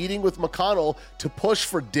he's meeting with McConnell to push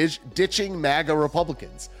for ditching MAGA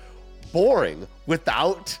Republicans. Boring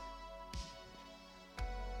without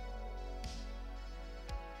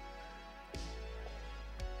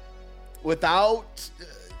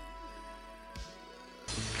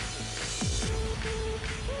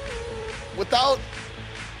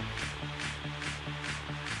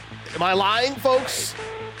am I lying, folks?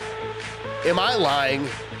 Am I lying?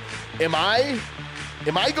 Am I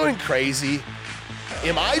going crazy?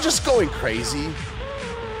 Am I just going crazy?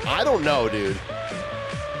 I don't know, dude.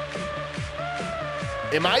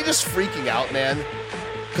 Am I just freaking out, man?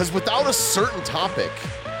 Because without a certain topic,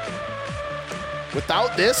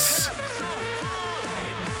 without this,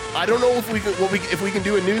 I don't know if we can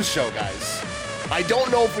do a news show, guys. I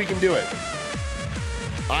don't know if we can do it.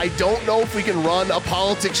 I don't know if we can run a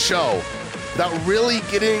politics show without really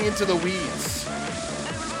getting into the weeds.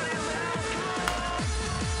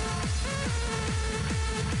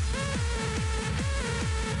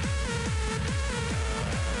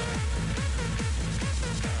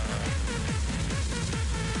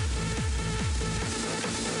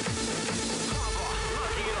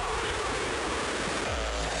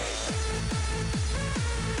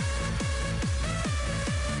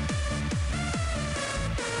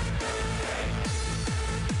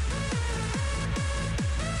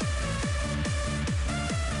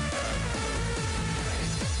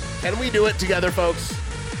 Can we do it together, folks?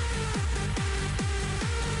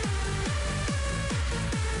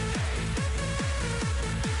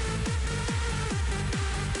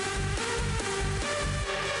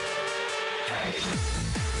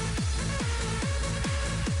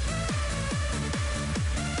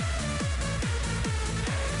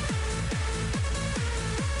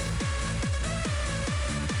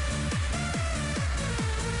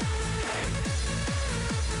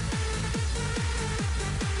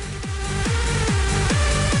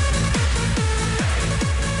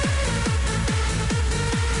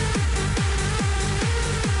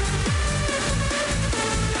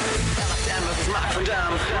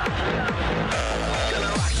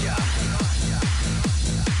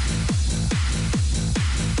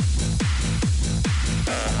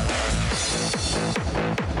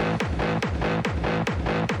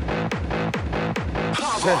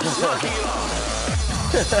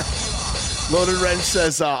 Loaded Wrench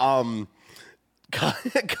says,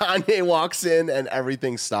 Kanye walks in and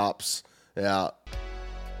everything stops. Yeah.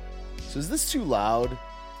 So is this too loud? It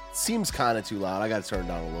seems kind of too loud. I got to turn it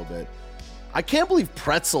down a little bit. I can't believe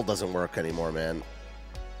Pretzel doesn't work anymore, man.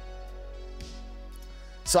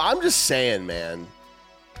 So I'm just saying, man.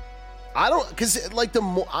 I'm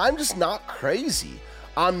just not crazy.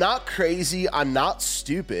 I'm not crazy. I'm not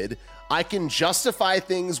stupid. I can justify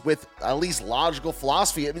things with at least logical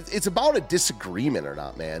philosophy. It's about a disagreement or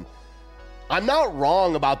not, man. I'm not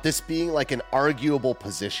wrong about this being like an arguable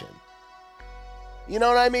position. You know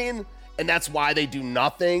what I mean? And that's why they do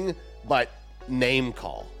nothing but name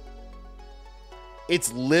call.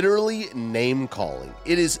 It's literally name calling.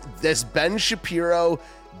 It is this Ben Shapiro,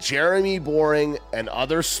 Jeremy Boring, and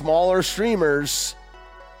other smaller streamers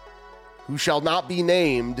who shall not be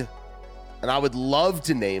named. And I would love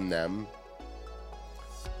to name them.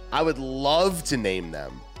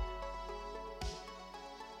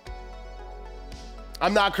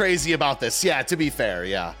 I'm not crazy about this. Yeah, to be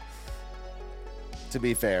fair.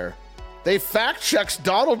 They fact-checked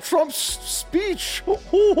Donald Trump's speech. Here's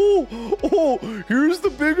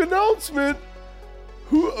the big announcement.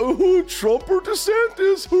 Who Trump or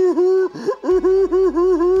DeSantis?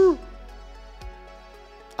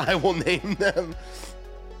 I will name them.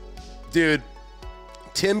 Dude,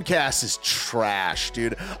 Timcast is trash,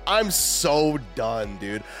 dude. I'm so done,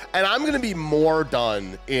 dude. And I'm going to be more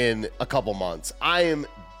done in a couple months. I am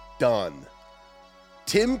done.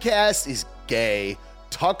 Timcast is gay.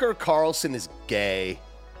 Tucker Carlson is gay.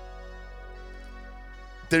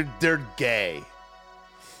 They're gay.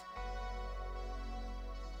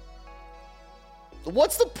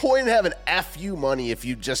 What's the point in having FU money if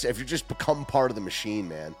you just become part of the machine,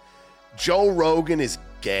 man? Joe Rogan is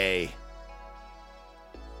gay.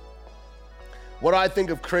 What do I think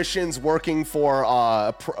of Christians working for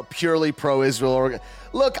a purely pro-Israel organ?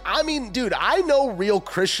 Look, I mean, dude, I know real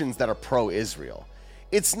Christians that are pro-Israel.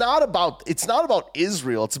 It's not about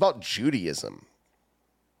Israel. It's about Judaism.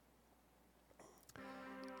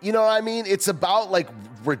 You know what I mean? It's about like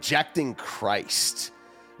rejecting Christ.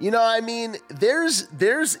 You know what I mean? There's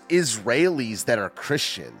Israelis that are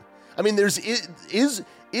Christian. I mean,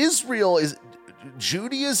 Israel is.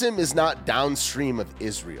 Judaism is not downstream of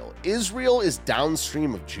Israel. Israel is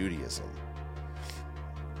downstream of Judaism.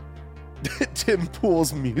 Tim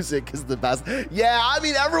Pool's music is the best. Yeah, I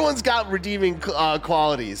mean, everyone's got redeeming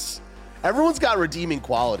qualities. Everyone's got redeeming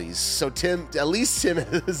qualities. So at least Tim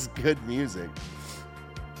has good music.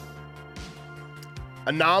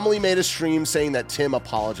 Anomaly made a stream saying that Tim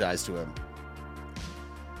apologized to him.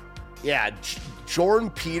 Yeah, Jordan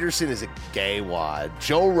Peterson is a gay wad.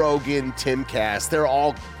 Joe Rogan, Tim Cass, they're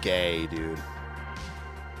all gay, dude.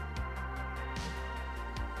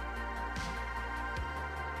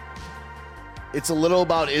 It's a little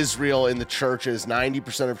about Israel in the churches.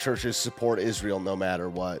 90% of churches support Israel no matter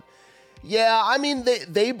what. Yeah, I mean,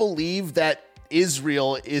 they believe that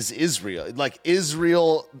Israel is Israel. Like,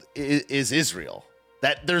 Israel is Israel.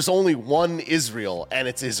 That there's only one Israel, and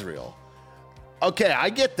it's Israel. Okay, I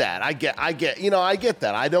get that. I get, I get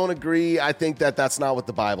that. I don't agree. I think that that's not what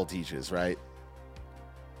the Bible teaches, right?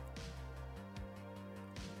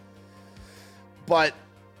 But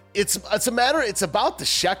it's about the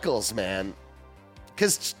shekels, man.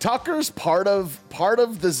 Because Tucker's part of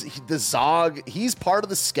the Zog. He's part of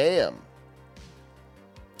the scam.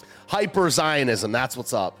 Hyper Zionism. That's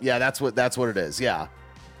what's up. Yeah, that's what it is. Yeah.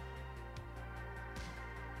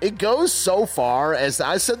 It goes so far, as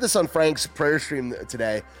I said this on Frank's prayer stream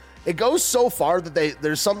today, it goes so far that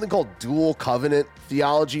there's something called dual covenant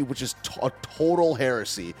theology, which is a total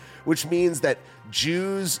heresy, which means that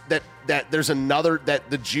that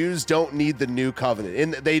the Jews don't need the new covenant,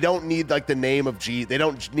 and they don't need like the name of Jesus. They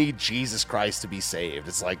don't need Jesus Christ to be saved.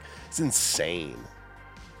 It's like, it's insane.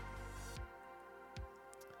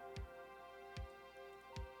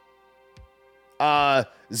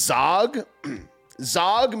 Zog.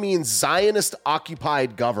 Zog means Zionist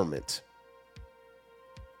occupied government.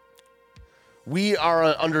 We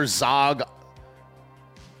are under Zog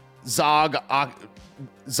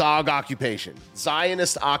occupation.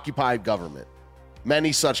 Zionist occupied government.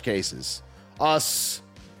 Many such cases. Us,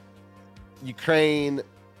 Ukraine,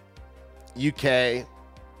 UK.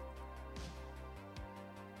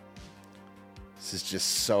 This is just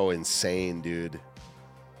so insane, dude.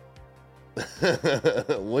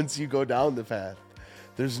 Once you go down the path,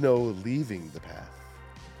 there's no leaving the path.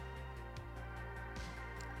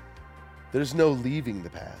 There's no leaving the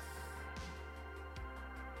path.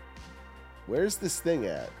 Where's this thing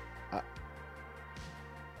at?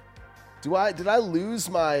 Did I lose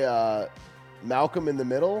my Malcolm in the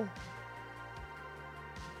Middle?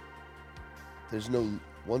 There's no,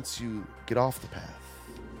 once you get off the path.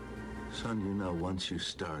 Son, you know, once you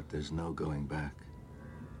start, there's no going back.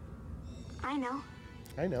 I know.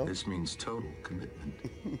 This means total commitment.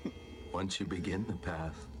 Once you begin the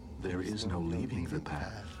path, there is no leaving the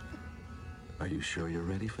path. Are you sure you're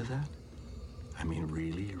ready for that? I mean,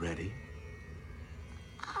 really ready?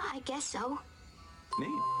 I guess so. Neat.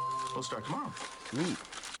 We'll start tomorrow. Neat.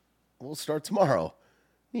 We'll start tomorrow.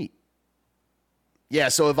 Neat. Yeah,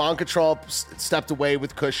 so Ivanka Trump stepped away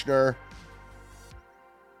with Kushner.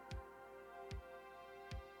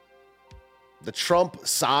 The Trump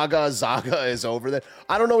saga is over. That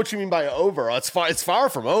I don't know what you mean by over. It's far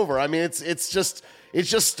from over. I mean, it just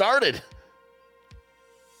started.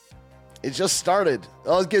 It just started.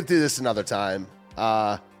 I'll get through this another time.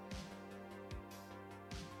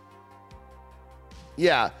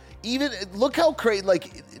 Yeah. Even look how crazy.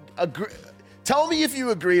 Like, tell me if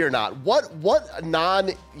you agree or not. What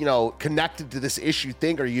connected to this issue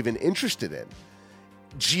thing are you even interested in?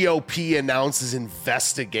 GOP announces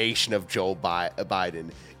investigation of Joe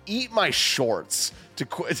Biden. Eat my shorts, to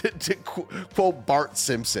quote Bart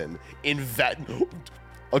Simpson.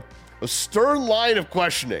 A stern line of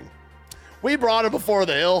questioning. We brought him before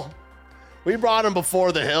the Hill.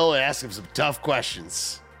 And asked him some tough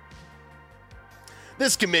questions.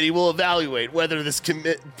 This committee will evaluate whether this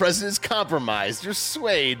president is compromised or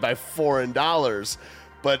swayed by foreign dollars.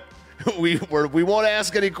 But we won't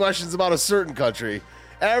ask any questions about a certain country.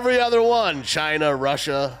 Every other one, China,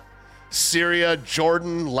 Russia, Syria,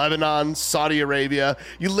 Jordan, Lebanon, Saudi Arabia.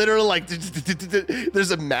 You literally, like,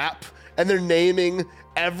 there's a map, and they're naming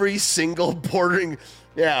every single bordering.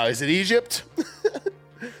 Yeah, is it Egypt?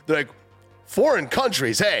 They're like, foreign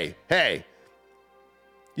countries. Hey,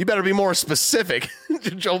 you better be more specific.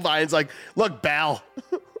 Joe Biden's like, look, Bal.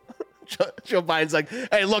 Joe Biden's like,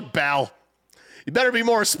 hey, look, Bal. You better be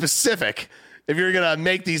more specific if you're going to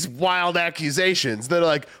make these wild accusations. They're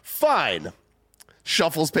like, fine.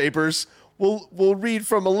 Shuffles papers. We'll read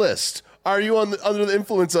from a list. Are you under the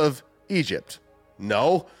influence of Egypt?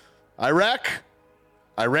 No. Iraq?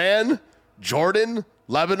 Iran? Jordan?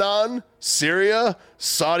 Lebanon? Syria?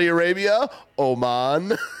 Saudi Arabia?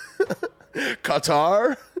 Oman?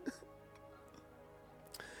 Qatar?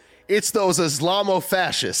 It's those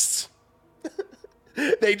Islamo-fascists.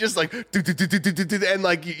 They just like and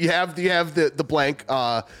like you have the blank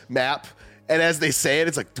map, and as they say it,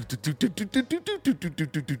 it's like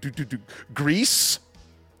Greece,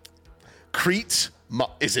 Crete,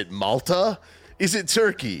 is it Malta, is it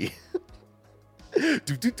Turkey? And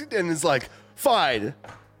it's like, fine,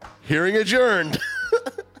 hearing adjourned.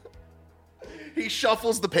 He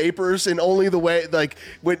shuffles the papers in only the way, like,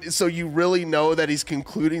 so you really know that he's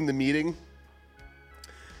concluding the meeting.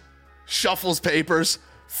 Shuffles papers.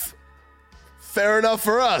 Fair enough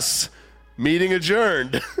for us. Meeting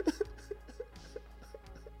adjourned.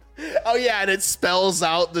 Oh, yeah, and it spells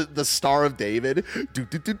out the Star of David.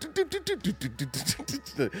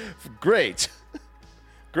 Great.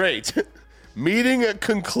 Meeting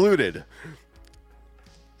concluded.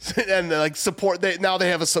 And like support, now they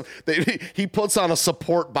have he puts on a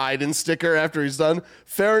support Biden sticker after he's done.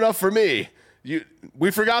 Fair enough for me.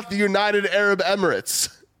 We forgot the United Arab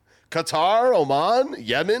Emirates. Qatar, Oman,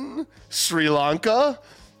 Yemen, Sri Lanka.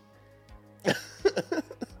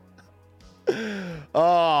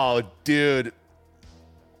 Oh, dude.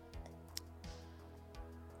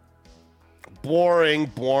 Boring.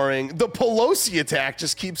 The Pelosi attack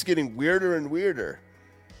just keeps getting weirder and weirder.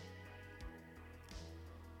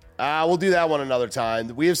 We'll do that one another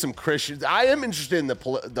time. We have some Christians. I am interested in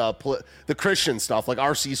the Christian stuff, like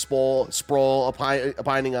R.C. Sproul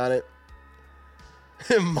opining on it.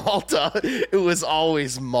 Malta. It was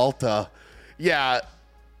always Malta. Yeah.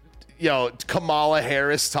 Kamala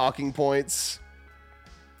Harris talking points.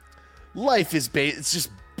 Life is it's just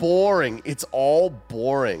boring. It's all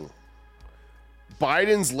boring.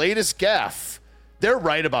 Biden's latest gaffe. They're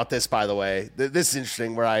right about this, by the way. This is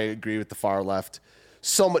interesting, where I agree with the far left.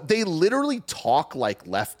 They literally talk like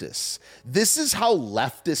leftists. This is how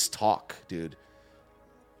leftists talk, dude.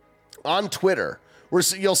 On Twitter, where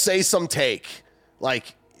you'll say some take,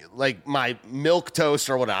 like my milk toast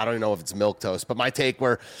or what, I don't even know if it's milk toast, but my take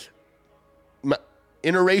where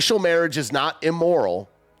interracial marriage is not immoral,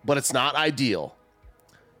 but it's not ideal.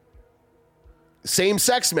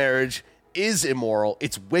 Same-sex marriage is immoral.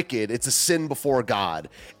 It's wicked. It's a sin before God.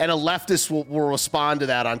 And a leftist will respond to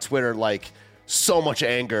that on Twitter like, so much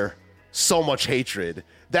anger, so much hatred.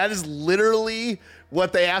 That is literally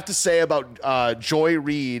what they have to say about Joy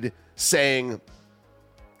Reid saying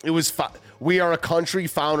we are a country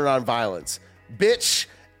founded on violence. Bitch,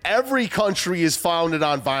 every country is founded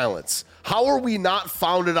on violence. How are we not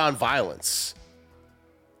founded on violence?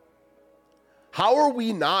 How are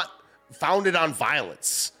we not founded on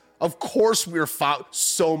violence? Of course we're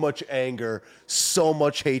so much anger, so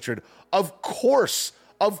much hatred. Of course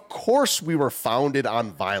we were founded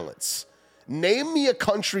on violence. Name me a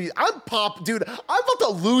country. I'm about to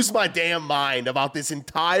lose my damn mind about this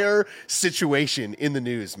entire situation in the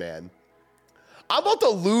news, man. I'm about to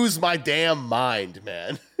lose my damn mind,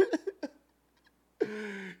 man.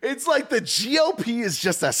 It's like the GOP is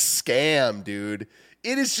just a scam, dude.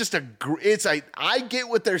 It is just I get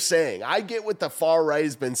what they're saying. I get what the far right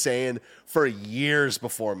has been saying for years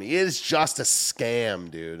before me. It is just a scam,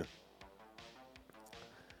 dude.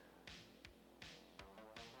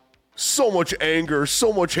 So much anger,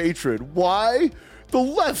 so much hatred. Why? The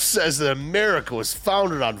left says that America was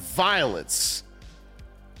founded on violence.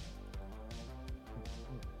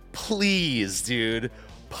 Please, dude.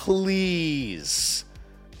 Please.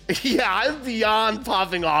 Yeah, I'm beyond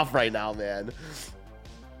popping off right now, man.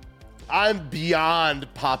 I'm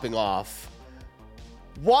beyond popping off.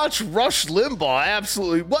 Watch Rush Limbaugh.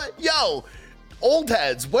 Absolutely. What? Yo, old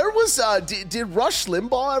heads. Where was, did Rush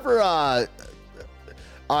Limbaugh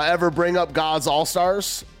ever bring up God's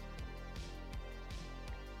All-Stars?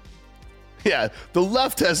 Yeah, the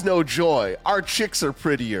left has no joy. Our chicks are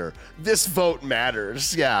prettier. This vote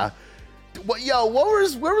matters. Yeah. Where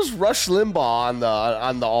was Rush Limbaugh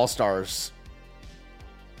on the All-Stars?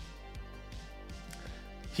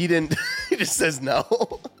 He didn't. He just says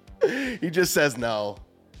no. He just says no.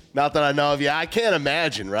 Not that I know of. Yeah, I can't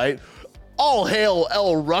imagine, right? All hail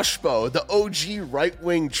El Rushbo, the OG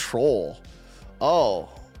right-wing troll. Oh,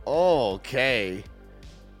 okay.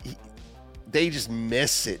 They just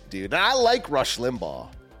miss it, dude. And I like Rush Limbaugh.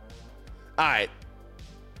 All right.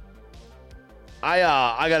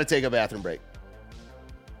 I got to take a bathroom break.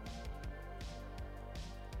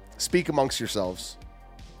 Speak amongst yourselves.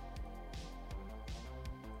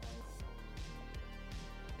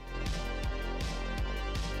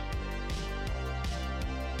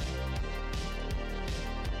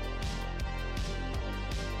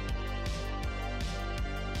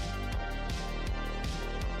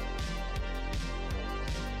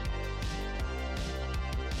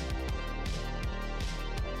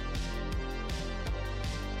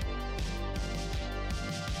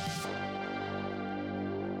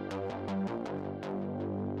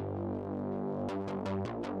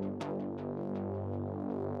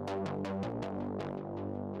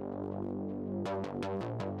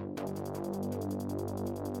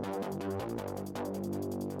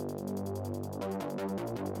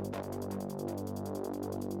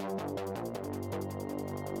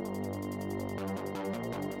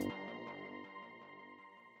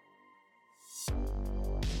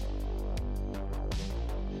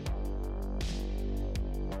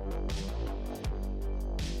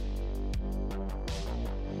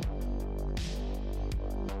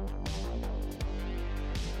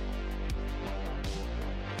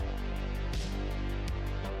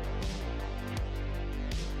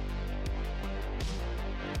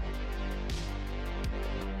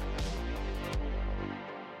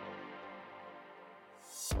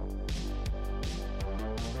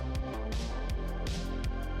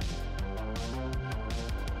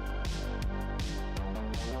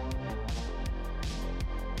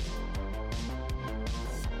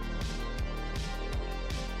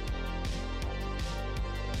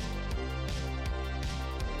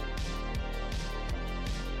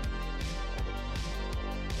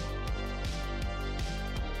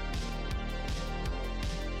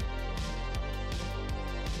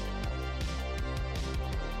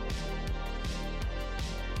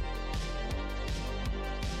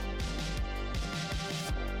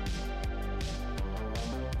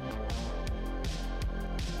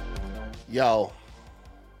 Yo,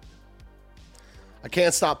 I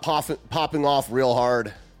can't stop popping off real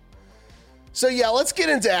hard. So yeah, let's get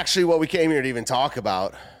into actually what we came here to even talk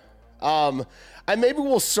about. And maybe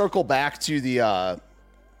we'll circle back to the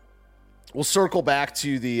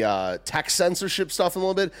tech censorship stuff in a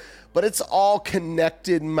little bit, but it's all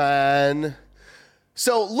connected, man.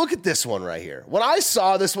 So look at this one right here. When I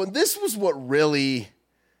saw this one, this is what really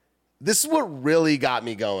got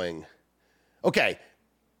me going. Okay.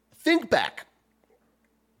 Think back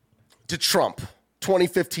to Trump,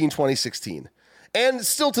 2015, 2016, and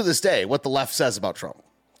still to this day, what the left says about Trump.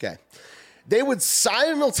 Okay. They would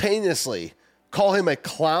simultaneously call him a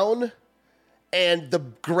clown and the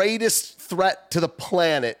greatest threat to the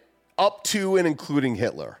planet up to and including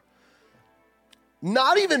Hitler.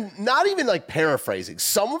 Not even like paraphrasing.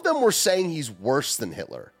 Some of them were saying he's worse than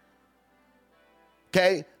Hitler.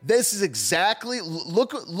 Okay. This is exactly,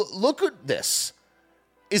 look at this.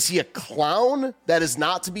 Is he a clown that is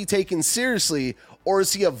not to be taken seriously, or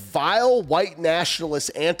is he a vile white nationalist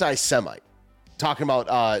anti-Semite? Talking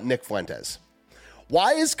about Nick Fuentes.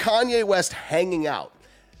 Why is Kanye West hanging out?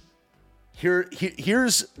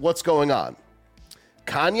 Here's what's going on.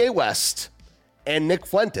 Kanye West and Nick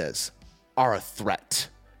Fuentes are a threat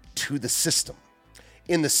to the system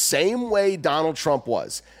in the same way Donald Trump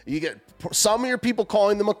was. You get some of your people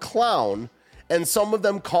calling them a clown, and some of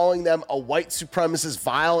them calling them a white supremacist,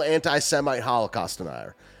 vile anti-Semite Holocaust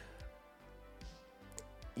denier.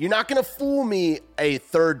 You're not going to fool me a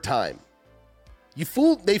third time. They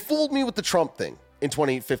fooled me with the Trump thing in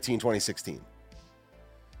 2015, 2016.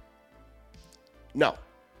 No.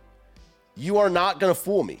 You are not going to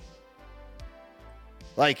fool me.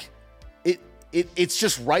 Like, it's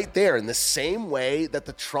just right there in the same way that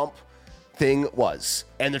the Trump thing was.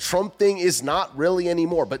 And the Trump thing is not really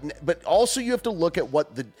anymore. But also you have to look at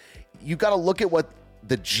what the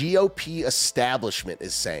GOP establishment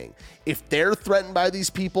is saying. If they're threatened by these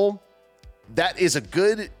people, that is a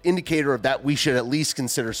good indicator of that we should at least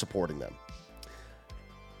consider supporting them.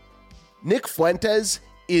 Nick Fuentes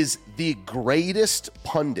is the greatest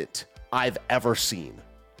pundit I've ever seen.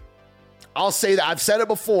 I'll say that. I've said it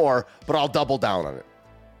before, but I'll double down on it.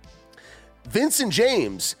 Vincent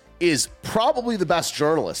James is probably the best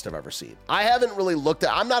journalist I've ever seen. I haven't really looked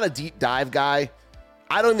at, I'm not a deep dive guy.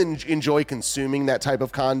 I don't even enjoy consuming that type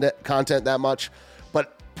of content that much,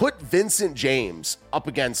 but put Vincent James up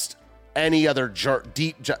against any other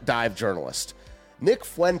deep dive journalist. Nick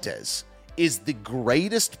Fuentes is the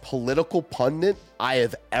greatest political pundit I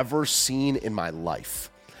have ever seen in my life.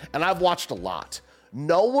 And I've watched a lot.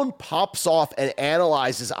 No one pops off and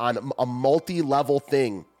analyzes on a multi-level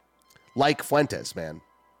thing like Fuentes, man.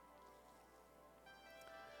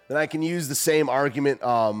 Then I can use the same argument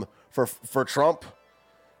for Trump.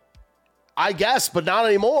 I guess, but not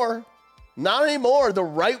anymore. Not anymore. The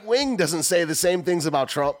right wing doesn't say the same things about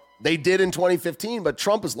Trump. They did in 2015, but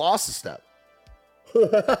Trump has lost a step.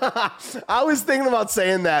 I was thinking about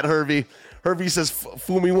saying that, Hervey. Hervey says,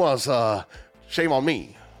 fool me once, shame on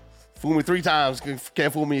me. Fool me 3 times,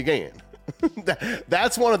 can't fool me again.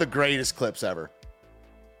 That's one of the greatest clips ever.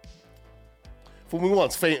 Fool me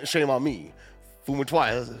once, shame on me. Fool me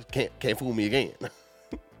twice, can't fool me again.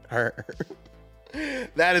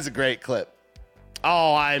 That is a great clip.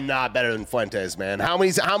 Oh, I'm not better than Fuentes, man. How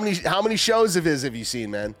many shows of his have you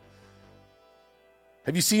seen, man?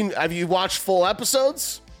 Have you watched full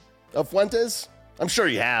episodes of Fuentes? I'm sure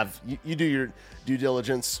you have. You do your due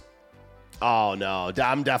diligence. Oh, no.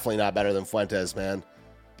 I'm definitely not better than Fuentes, man.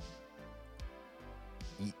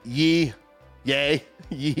 Yay.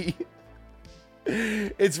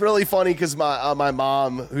 It's really funny because my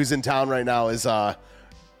mom, who's in town right now, is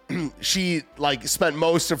she like spent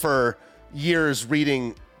most of her years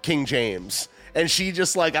reading King James. And she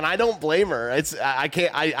just like, and I don't blame her. I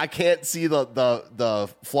can't see the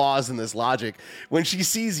flaws in this logic. When she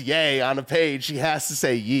sees yay on a page, she has to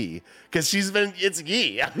say ye because it's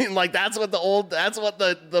ye. I mean, like that's what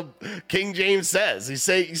the King James says. You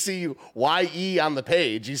see ye on the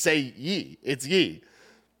page, you say ye. It's ye.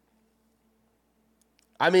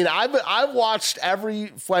 I mean, I've watched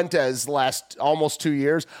every Fuentes the last almost 2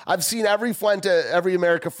 years. I've seen every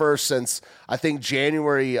America First since I think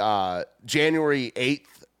January 8th,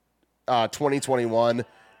 2021.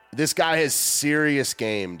 This guy has serious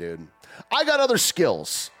game, dude. I got other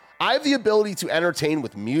skills. I have the ability to entertain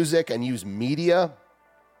with music and use media.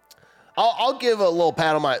 I'll give a little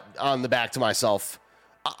pat on the back to myself.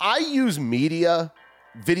 I use media,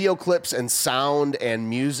 video clips and sound and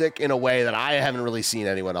music in a way that I haven't really seen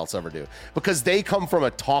anyone else ever do because they come from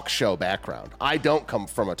a talk show background. I don't come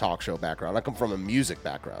from a talk show background. I come from a music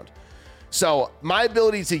background. So my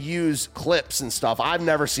ability to use clips and stuff, I've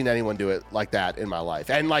never seen anyone do it like that in my life.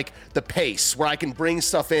 And like the pace where I can bring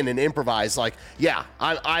stuff in and improvise, like, yeah,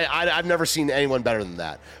 I've never seen anyone better than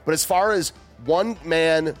that. But as far as one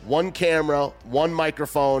man, one camera, one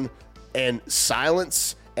microphone and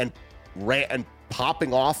silence and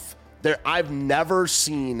popping off there, I've never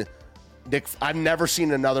seen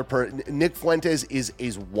another person. Nick Fuentes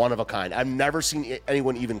is one of a kind. I've never seen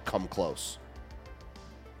anyone even come close.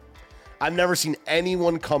 I've never seen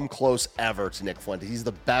anyone come close ever to Nick Fuentes. He's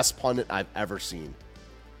the best pundit I've ever seen.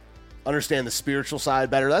 Understand the spiritual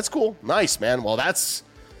side better. That's cool. Nice, man. Well, that's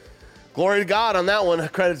glory to God on that one.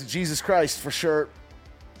 Credit to Jesus Christ for sure.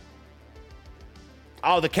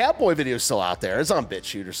 Oh, the Catboy video is still out there. It's on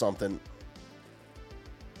BitChute or something.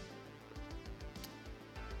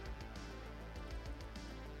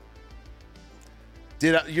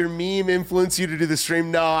 Did your meme influence you to do the stream?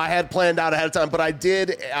 No, I had planned out ahead of time, but I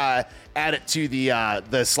did add it to the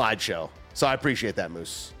slideshow. So I appreciate that,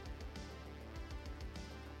 Moose.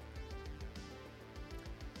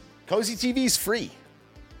 Cozy TV is free.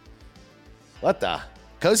 What the?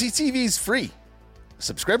 Cozy TV is free.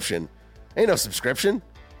 Subscription? Ain't no subscription.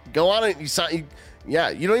 Go on it. You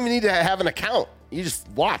don't even need to have an account. You just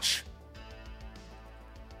watch.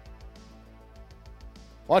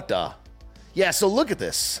 What the? Yeah, so look at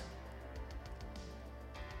this.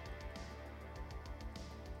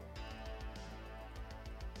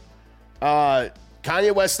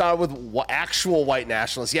 Kanye West started with actual white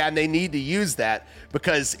nationalists. Yeah, and they need to use that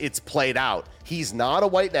because it's played out. He's not a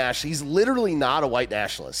white nationalist. He's literally not a white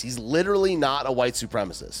nationalist. He's literally not a white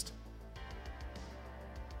supremacist.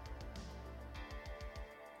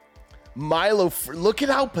 Milo, look at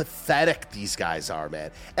how pathetic these guys are,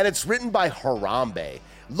 man. And it's written by Harambe.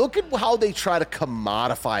 Look at how they try to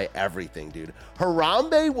commodify everything, dude.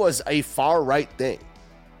 Harambe was a far-right thing.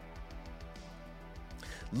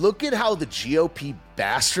 Look at how the GOP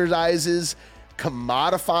bastardizes,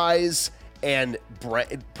 commodifies, and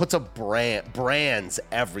puts a brands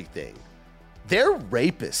everything. They're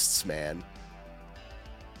rapists, man.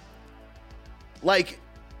 Like,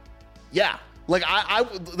 yeah. Like,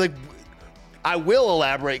 I will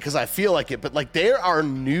elaborate because I feel like it, but like there are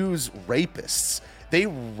news rapists. They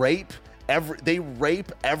rape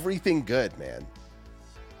everything good, man.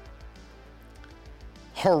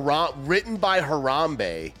 Written by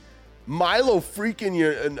Harambe, Milo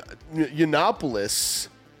freaking Yiannopoulos,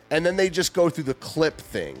 and then they just go through the clip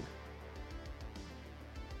thing.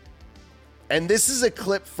 And this is a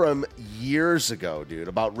clip from years ago, dude,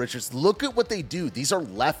 about Richards. Look at what they do. These are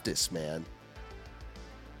leftists, man.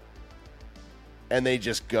 And they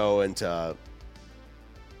just go into...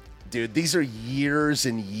 Dude, these are years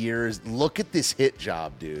and years. Look at this hit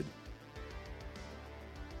job, dude.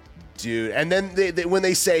 Dude, and then when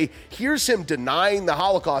they say, here's him denying the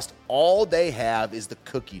Holocaust, all they have is the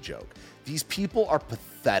cookie joke. These people are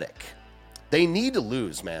pathetic. They need to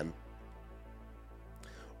lose, man.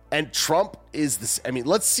 And Trump is this. I mean,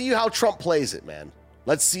 let's see how Trump plays it, man.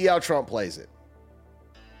 Let's see how Trump plays it.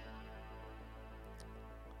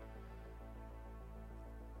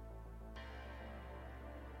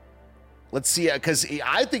 Let's see, because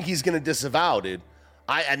I think he's going to disavow, dude.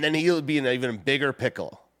 And then he'll be in an even bigger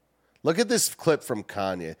pickle. Look at this clip from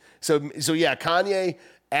Kanye. So yeah, Kanye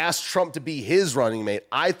asked Trump to be his running mate.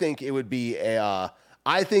 I think it would be a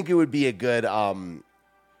good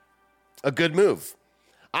move.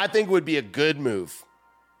 I think it would be a good move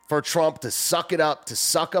for Trump to suck it up, to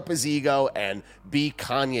suck up his ego and be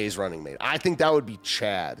Kanye's running mate. I think that would be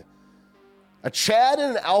Chad. A Chad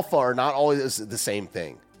and an alpha are not always the same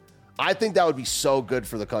thing. I think that would be so good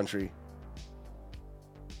for the country.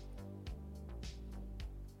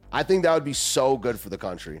 I think that would be so good for the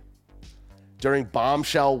country. During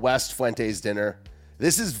Bombshell West Fuentes dinner.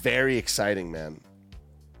 This is very exciting, man.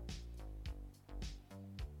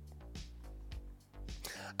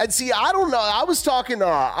 And see, I don't know. I was talking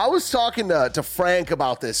to Frank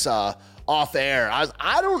about this off air.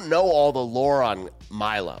 I don't know all the lore on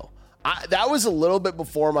Milo. That was a little bit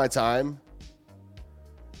before my time.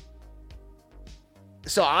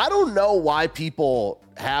 So I don't know why people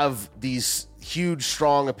have these huge,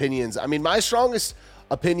 strong opinions. I mean, my strongest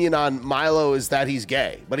opinion on Milo is that he's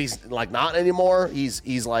gay, but he's like not anymore.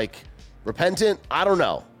 He's like repentant. I don't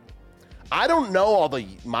know. I don't know all the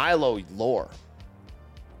Milo lore.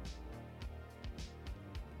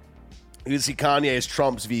 You can see Kanye as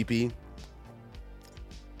Trump's VP.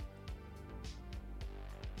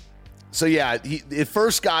 So yeah, it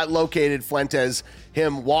first got located, Fuentes,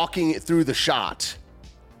 him walking through the shot.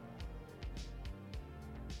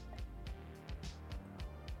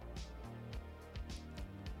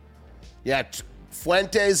 Yeah,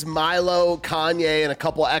 Fuentes, Milo, Kanye, and a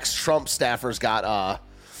couple ex-Trump staffers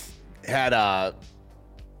had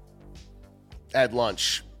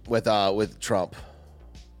lunch with Trump.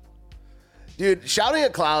 Dude, shouting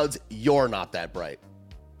at clouds, you're not that bright.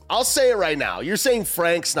 I'll say it right now. You're saying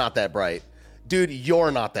Frank's not that bright. Dude,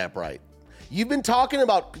 you're not that bright. You've been talking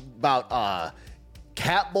about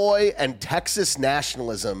Catboy and Texas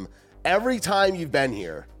nationalism every time you've been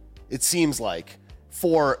here, it seems like,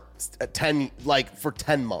 for 10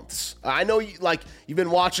 months. I know you've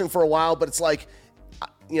been watching for a while, but it's like,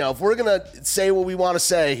 if we're going to say what we want to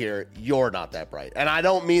say here, you're not that bright. And I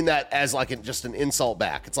don't mean that as just an insult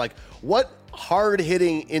back. It's like, what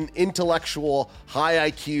hard-hitting, intellectual,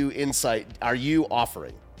 high IQ insight are you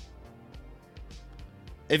offering?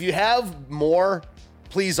 If you have more,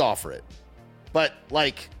 please offer it. But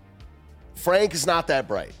Frank is not that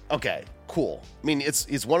bright. Okay, cool. I mean,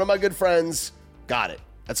 it's one of my good friends. Got it.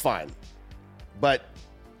 That's fine. But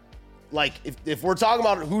if we're talking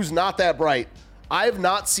about who's not that bright, I have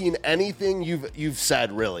not seen anything you've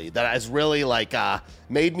said really that has really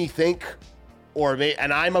made me think,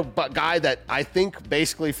 and I'm a guy that I think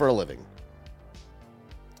basically for a living.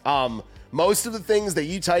 Most of the things that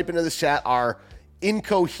you type into this chat are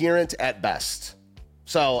incoherent at best.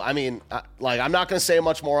 So I mean, I'm not going to say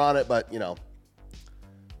much more on it, but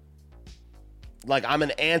I'm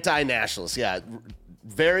an anti-nationalist. Yeah,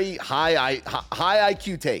 very high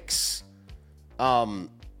IQ takes.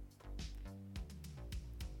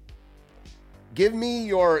 Give me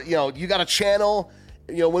your, you got a channel.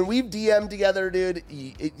 When we've DM'd together, dude,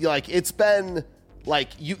 it's been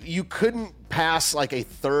you couldn't pass a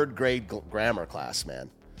third grade grammar class, man.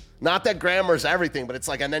 Not that grammar is everything, but it's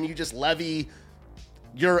and then you just levy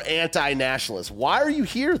you're anti-nationalist. Why are you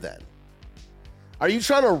here then? Are you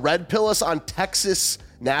trying to red pill us on Texas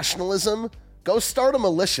nationalism? Go start a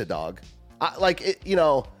militia, dog.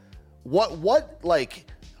 What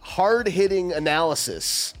hard-hitting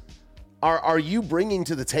analysis are you bringing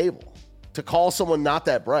to the table to call someone not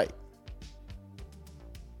that bright?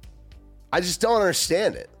 I just don't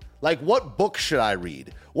understand it. What book should I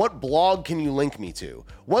read? What blog can you link me to?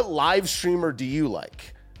 What live streamer do you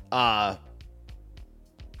like? I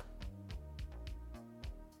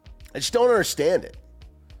just don't understand it.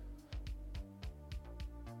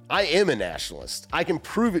 I am a nationalist. I can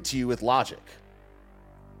prove it to you with logic.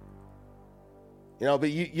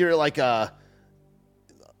 But you're I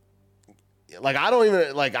don't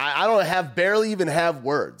even I don't barely even have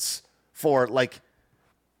words for like,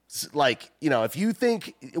 if you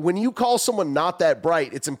think when you call someone not that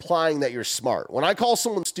bright, it's implying that you're smart. When I call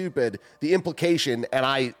someone stupid, the implication, and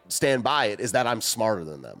I stand by it, is that I'm smarter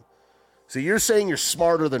than them. So you're saying you're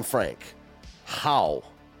smarter than Frank. How?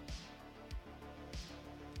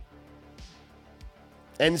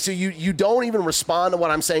 And so you don't even respond to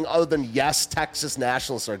what I'm saying other than, yes, Texas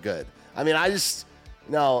nationalists are good. I mean, I just,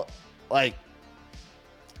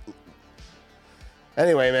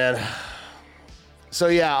 anyway, man. So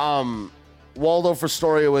yeah, Waldorf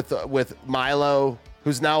Astoria with Milo,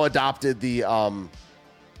 who's now adopted he's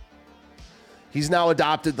now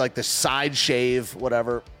adopted like the side shave,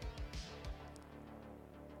 whatever.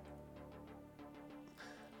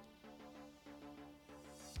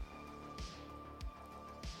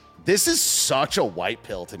 This is such a white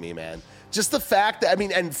pill to me, man. Just the fact that,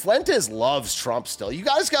 and Fuentes loves Trump still. You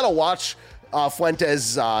guys got to watch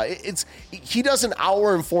Fuentes. He does an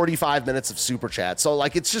hour and 45 minutes of super chat. So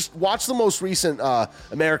like, it's just watch the most recent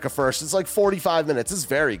America First. It's like 45 minutes. It's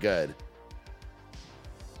very good.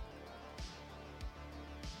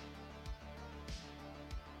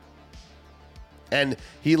 And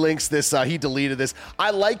he links this, he deleted this.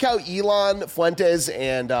 I like how Elon, Fuentes,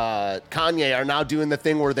 and Kanye are now doing the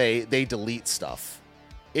thing where they delete stuff.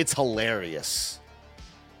 It's hilarious.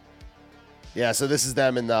 Yeah, so this is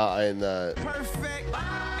them in the Perfect.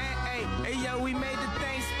 Hey, yo, we made the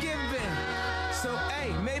Thanksgiving. So,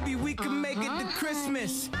 hey, maybe we can make it to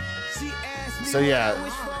Christmas. She asked me So, yeah. what I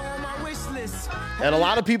wish for on my wish list. And a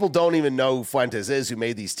lot of people don't even know who Fuentes is, who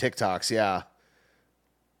made these TikToks. Yeah.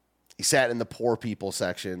 He sat in the poor people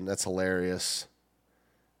section. That's hilarious.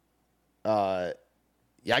 Yeah,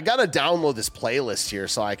 I got to download this playlist here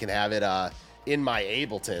so I can have it in my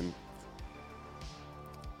Ableton.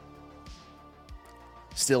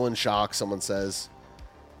 Still in shock, someone says.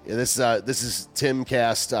 Yeah, this is Tim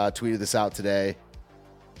Cast tweeted this out today.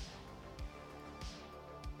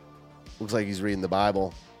 Looks like he's reading the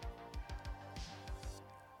Bible.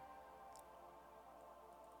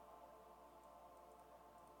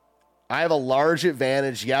 I have a large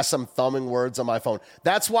advantage. Yes, I'm thumbing words on my phone.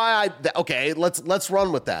 That's why let's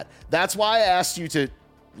run with that. That's why I asked you to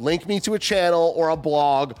link me to a channel or a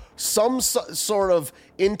blog, some sort of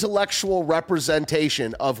intellectual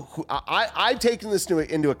representation of who I've taken this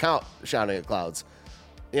into account, Shouting at Clouds.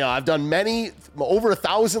 I've done over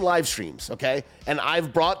 1,000 live streams, okay? And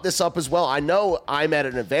I've brought this up as well. I know I'm at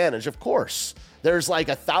an advantage, of course. There's like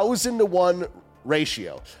 1,000 to 1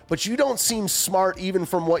 ratio, but you don't seem smart even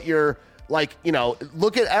from what you're like,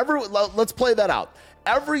 look at let's play that out.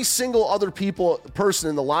 Every single other person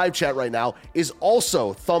in the live chat right now is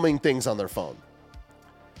also thumbing things on their phone.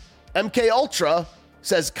 MK Ultra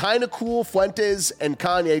says, kind of cool. Fuentes and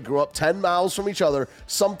Kanye grew up 10 miles from each other.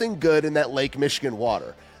 Something good in that Lake Michigan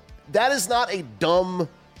water. That is not a dumb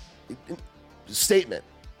statement.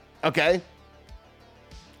 Okay.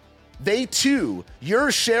 They too,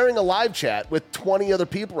 you're sharing a live chat with 20 other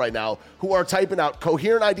people right now who are typing out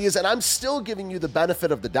coherent ideas, and I'm still giving you the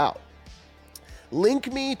benefit of the doubt.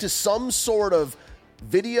 Link me to some sort of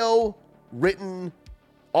video, written,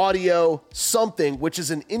 audio, something which is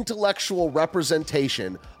an intellectual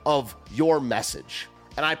representation of your message.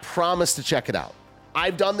 And I promise to check it out.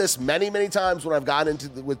 I've done this many, many times when I've gotten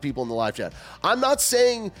with people in the live chat. I'm not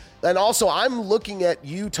saying, and also I'm looking at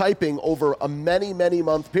you typing over a many, many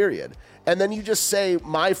month period. And then you just say,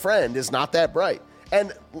 my friend is not that bright.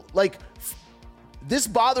 And like, this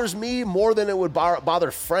bothers me more than it would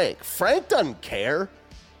bother Frank. Frank doesn't care.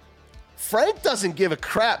 Frank doesn't give a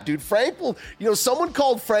crap, dude. Frank will, someone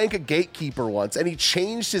called Frank a gatekeeper once, and he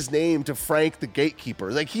changed his name to Frank the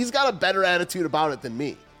Gatekeeper. Like, he's got a better attitude about it than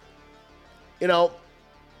me.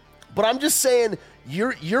 But I'm just saying,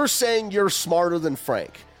 you're saying you're smarter than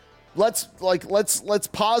Frank. Let's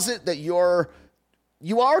posit that you are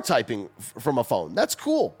typing from a phone. That's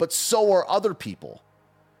cool, but so are other people.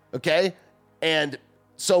 Okay? And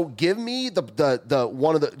so give me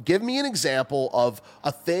give me an example of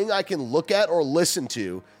a thing I can look at or listen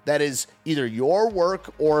to that is either your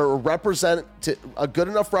work or a good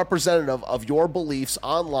enough representative of your beliefs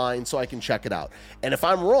online so I can check it out. And if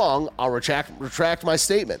I'm wrong, I'll retract my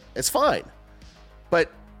statement. It's fine.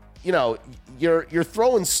 But you're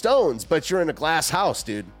throwing stones, but you're in a glass house,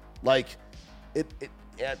 dude. Like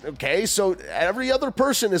okay, so every other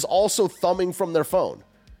person is also thumbing from their phone.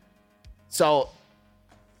 So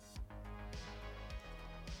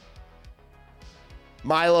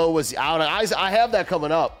Milo was out. I have that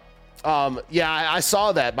coming up. I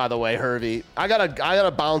saw that, by the way, Hervey. I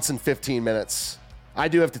gotta bounce in 15 minutes. I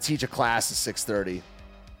do have to teach a class at 6:30.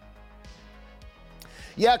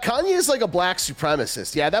 Yeah, Kanye is like a black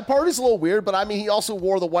supremacist. Yeah, that part is a little weird, but I mean, he also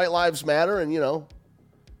wore the White Lives Matter, and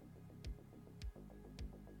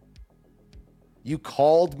you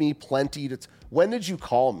called me plenty to. When did you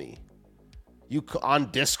call me?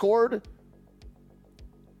 On Discord?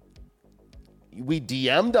 We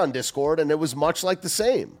DM'd on Discord, and it was much like the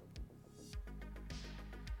same.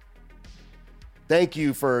 Thank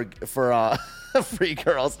you for Free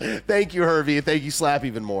Girls. Thank you, Hervey. Thank you, Slap,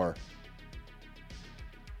 even more.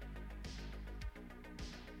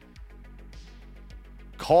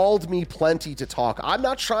 Called me plenty to talk. I'm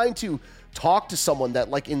not trying to talk to someone that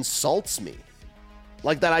like insults me,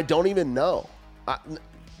 like that I don't even know.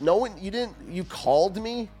 No one, you didn't. You called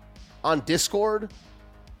me on Discord.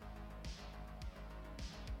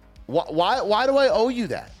 Why do I owe you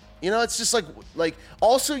that? It's just like.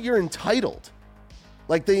 Also, you're entitled.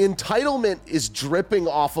 Like the entitlement is dripping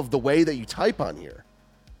off of the way that you type on here.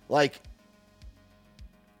 Like,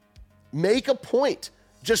 make a point.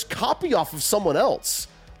 Just copy off of someone else.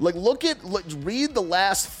 Like, read the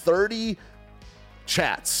last 30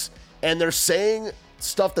 chats, and they're saying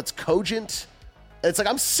stuff that's cogent. And it's like,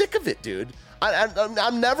 I'm sick of it, dude.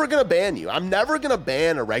 I'm never going to ban you. I'm never going to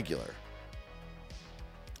ban a regular.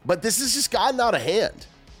 But this has just gotten out of hand.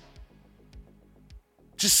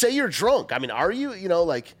 Just say you're drunk. I mean, are you? I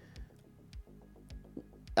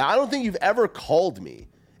don't think you've ever called me.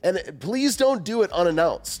 And please don't do it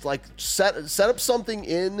unannounced. Like, set up something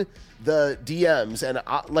in the DMs and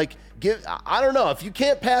I don't know, if you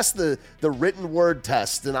can't pass the written word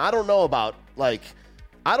test, then I don't know about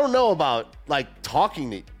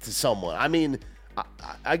talking to someone. I mean,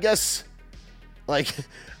 I guess like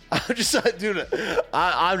I'm just dude.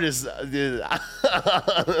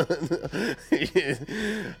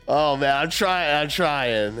 Oh man, I'm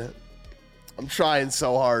trying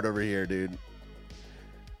so hard over here, dude.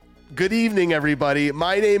 Good evening, everybody.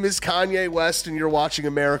 My name is Kanye West, and you're watching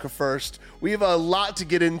America First. We have a lot to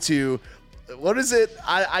get into. What is it?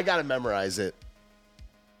 I gotta memorize it.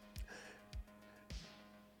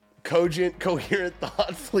 Cogent, coherent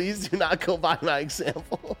thought. Please do not go by my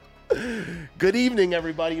example. Good evening,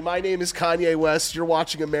 everybody. My name is Kanye West. You're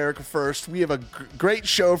watching America First. We have a great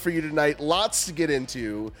show for you tonight. Lots to get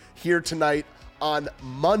into here tonight on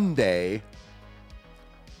Monday.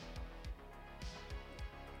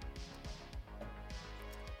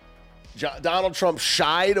 Donald Trump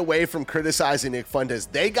shied away from criticizing Nick Fuentes.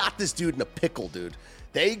 They got this dude in a pickle, dude.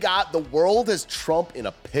 The world has Trump in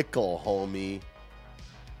a pickle, homie.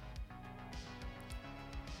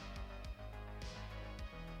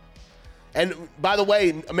 And by the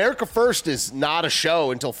way, America First is not a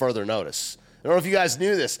show until further notice. I don't know if you guys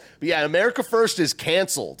knew this, but yeah, America First is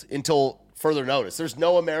canceled until further notice. There's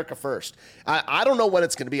no America First. I don't know when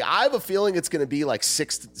it's going to be. I have a feeling it's going to be like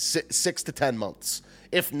 6 to 10 months.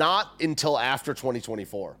 If not until after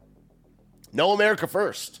 2024. No America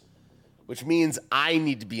First, which means I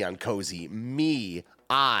need to be on Cozy.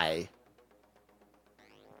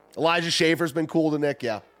 Elijah Schaefer's been cool to Nick,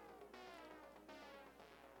 yeah.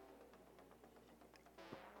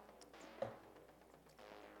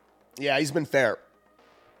 Yeah, he's been fair.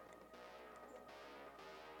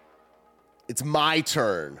 It's my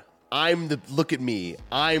turn. Look at me.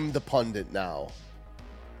 I'm the pundit now.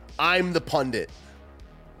 I'm the pundit.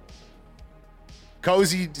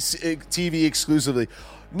 Cozy TV exclusively.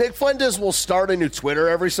 Nick Fuentes will start a new Twitter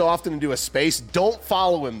every so often and do a space. Don't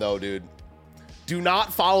follow him though, dude. Do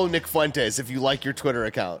not follow Nick Fuentes if you like your Twitter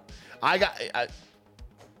account. I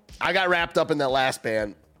got wrapped up in that last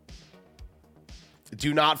ban.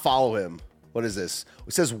 Do not follow him. What is this?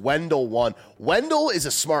 It says Wendell 1. Wendell is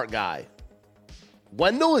a smart guy.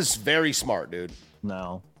 Wendell is very smart, dude.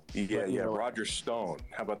 No. Yeah. Roger Stone.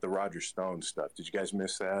 How about the Roger Stone stuff? Did you guys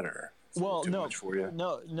miss that, or? Well, too much for you?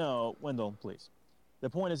 No, Wendell, please. The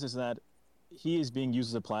point is that he is being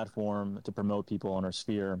used as a platform to promote people on our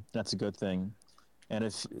sphere. That's a good thing. And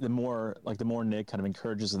if the more Nick kind of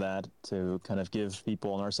encourages that to kind of give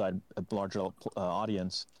people on our side a larger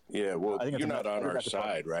audience. Yeah, well, you're not on our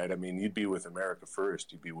side, right? I mean, you'd be with America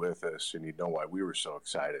First. You'd be with us, and you'd know why we were so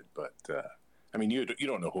excited. But, I mean, you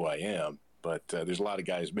don't know who I am, but there's a lot of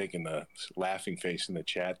guys making the laughing face in the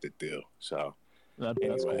chat that do. So,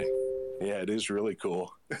 that's cool. Yeah, it is really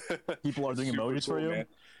cool. People are doing emojis for you? Man.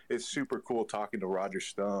 It's super cool talking to Roger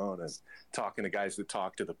Stone and talking to guys that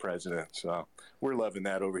talk to the president. So we're loving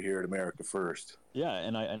that over here at America First. Yeah,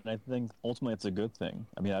 and I think ultimately it's a good thing.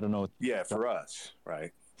 I mean, I don't know. Yeah, for us,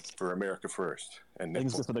 right? For America First. And I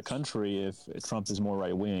think it's for the country if Trump is more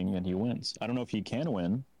right-wing and he wins. I don't know if he can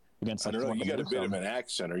win against. I don't know. You got a bit of an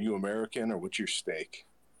accent. Are you American or what's your stake?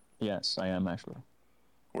 Yes, I am actually.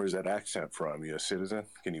 Where's that accent from? You a citizen?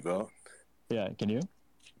 Can you vote? Yeah, can you?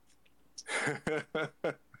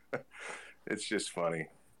 It's just funny.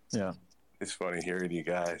 Yeah. It's funny hearing you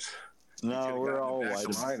guys. No, we're all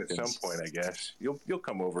white line at some point, I guess. You'll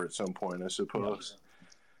come over at some point, I suppose.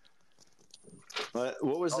 But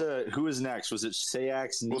what was who was next? Was it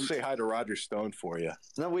Sayax? We'll say hi to Roger Stone for you.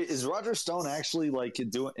 No, wait, is Roger Stone actually like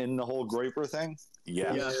doing in the whole Graper thing?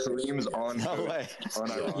 Yeah. He streams on. No way.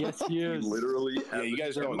 Yes, he is. Literally. Yeah, you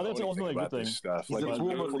guys don't know that's anything ultimately a about good this thing. stuff. He's Like, a it's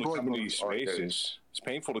rumor painful to for come into Gordon. these spaces. It's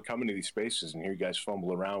painful to come into these spaces and hear you guys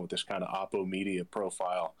fumble around with this kind of Oppo Media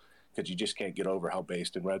profile because you just can't get over how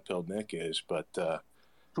based and red-pilled Nick is. But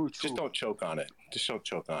just don't choke on it. Just don't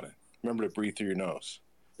choke on it. Remember to breathe through your nose.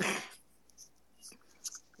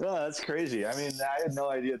 Oh, that's crazy. I mean, I had no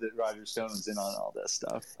idea that Roger Stone was in on all this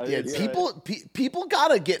stuff. Yeah, people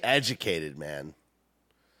gotta get educated, man.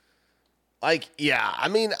 Like, yeah, I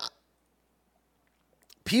mean,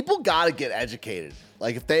 people gotta get educated.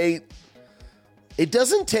 Like, it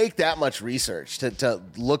doesn't take that much research to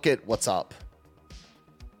look at what's up.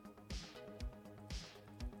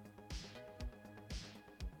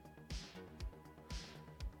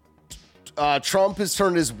 Trump has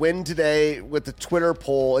turned his win today with the Twitter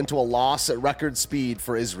poll into a loss at record speed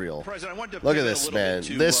for Israel. Look at this, man.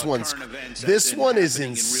 This one is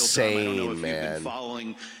insane,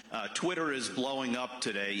 man. Twitter is blowing up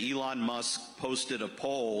today. Elon Musk posted a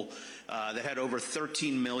poll that had over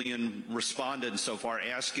 13 million respondents so far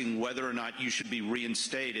asking whether or not you should be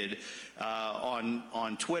reinstated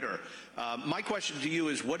on Twitter. My question to you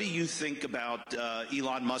is, what do you think about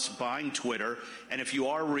Elon Musk buying Twitter? And if you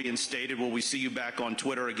are reinstated, will we see you back on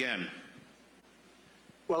Twitter again?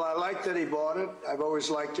 Well, I like that he bought it. I've always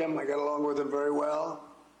liked him. I got along with him very well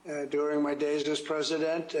during my days as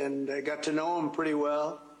president, and I got to know him pretty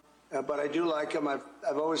well. But I do like him. I've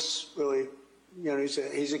always really,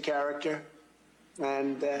 he's a character,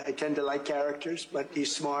 and I tend to like characters, but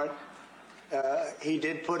he's smart. He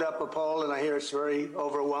did put up a poll, and I hear it's very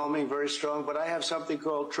overwhelming, very strong. But I have something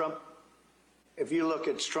called Trump. If you look,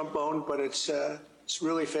 it's Trump-owned, but it's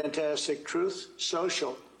really fantastic. Truth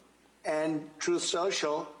Social, and Truth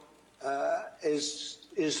Social is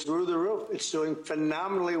through the roof. It's doing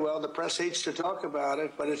phenomenally well. The press hates to talk about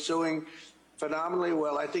it, but it's doing phenomenally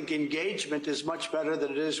well. I think engagement is much better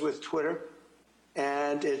than it is with Twitter.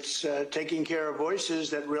 And it's taking care of voices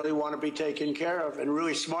that really want to be taken care of, and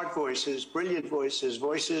really smart voices, brilliant voices,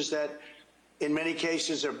 voices that in many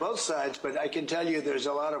cases are both sides. But I can tell you there's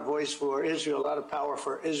a lot of voice for Israel, a lot of power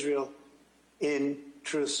for Israel in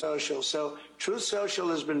Truth Social. So Truth Social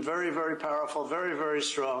has been very, very powerful, very, very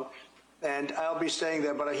strong. And I'll be staying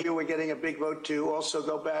there. But I hear we're getting a big vote to also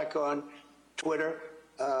go back on Twitter.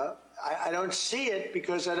 I don't see it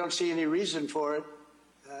because I don't see any reason for it.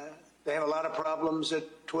 They have a lot of problems at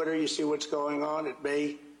Twitter. You see what's going on. It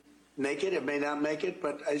may make it. It may not make it.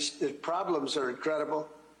 But the problems are incredible.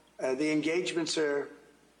 The engagements are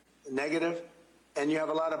negative. And you have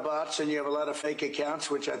a lot of bots and you have a lot of fake accounts,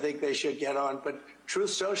 which I think they should get on. But Truth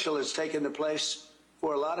Social has taken the place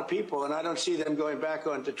for a lot of people. And I don't see them going back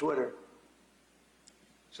onto Twitter.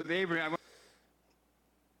 So, Abraham.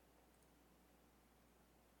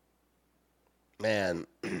 Man.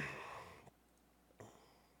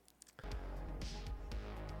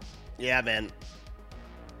 Yeah, man.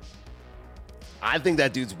 I think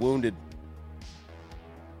that dude's wounded.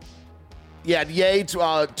 Yeah, Ye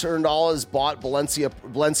turned all his bought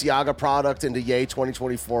Balenciaga product into Ye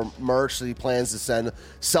 2024 merch that he plans to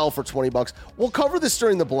sell for $20. We'll cover this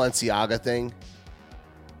during the Balenciaga thing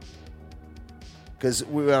because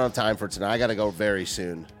we don't have time for it tonight. I got to go very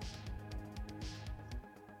soon.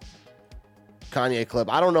 Kanye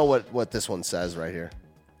clip. I don't know what this one says right here.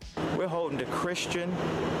 We're holding to Christian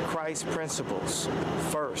Christ principles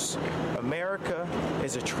first. America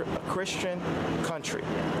is a Christian country.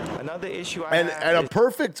 Another issue I have and a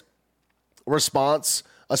perfect response,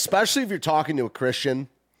 especially if you're talking to a Christian,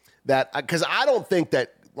 that because I don't think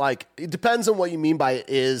that, like, it depends on what you mean by it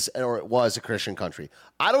is or it was a Christian country.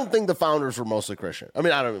 I don't think the founders were mostly Christian. I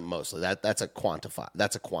mean, I don't mean mostly. That's a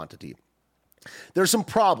quantity. There's some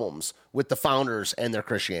problems with the founders and their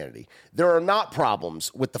Christianity. There are not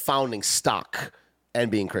problems with the founding stock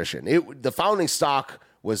and being Christian. The founding stock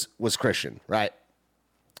was Christian, right?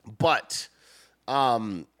 But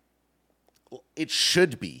it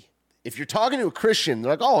should be. If you're talking to a Christian,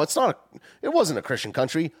 they're like, "Oh, it wasn't a Christian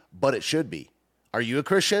country, but it should be." Are you a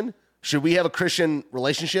Christian? Should we have a Christian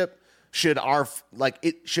relationship?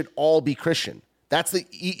 It should all be Christian.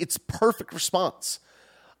 It's perfect response.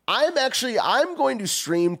 I'm going to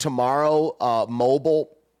stream tomorrow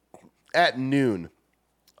mobile at noon,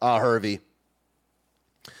 Hervey.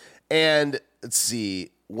 And let's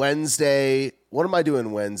see, Wednesday. What am I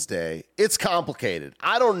doing Wednesday? It's complicated.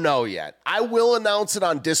 I don't know yet. I will announce it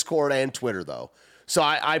on Discord and Twitter, though. So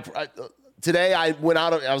I today I went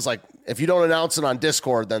out. I was like, if you don't announce it on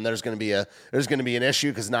Discord, then there's going to be an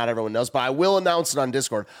issue because not everyone knows. But I will announce it on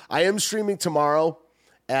Discord. I am streaming tomorrow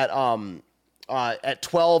at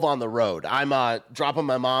 12 on the road. I'm dropping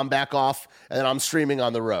my mom back off, and then I'm streaming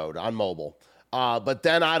on the road on mobile. But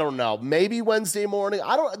then I don't know. Maybe Wednesday morning.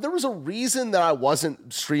 There was a reason that I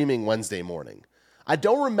wasn't streaming Wednesday morning. I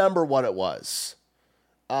don't remember what it was.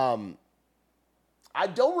 I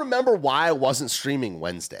don't remember why I wasn't streaming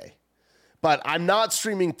Wednesday. But I'm not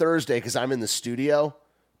streaming Thursday because I'm in the studio.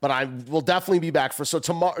 But I will definitely be back for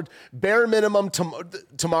tomorrow. Bare minimum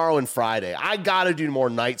tomorrow and Friday. I gotta do more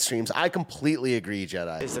night streams. I completely agree,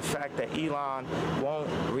 Jedi. Is the fact that Elon won't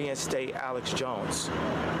reinstate Alex Jones.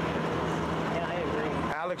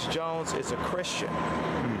 Alex Jones is a Christian,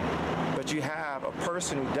 but you have a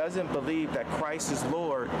person who doesn't believe that Christ is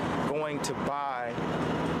Lord going to buy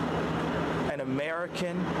an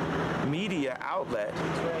American media outlet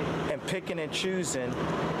and picking and choosing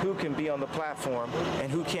who can be on the platform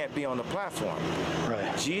and who can't be on the platform.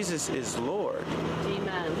 Right. Jesus is Lord.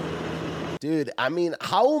 Amen. Dude, I mean,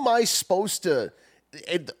 how am I supposed to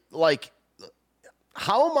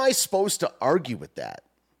argue with that?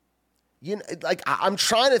 You know, like I'm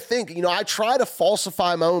trying to think, you know, I try to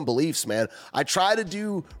falsify my own beliefs, man. I try to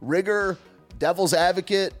do rigor, devil's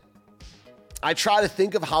advocate. I try to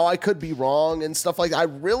think of how I could be wrong and stuff like that. I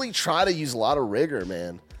really try to use a lot of rigor,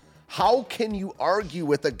 man. How can you argue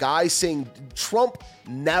with a guy saying Trump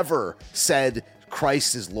never said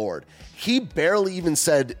Christ is Lord? He barely even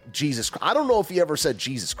said Jesus. I don't know if he ever said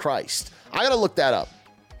Jesus Christ. I got to look that up.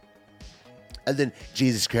 And then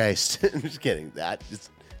Jesus Christ. I'm just kidding. That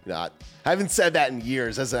is not. I haven't said that in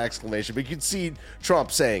years as an exclamation, but you could see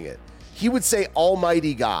Trump saying it. He would say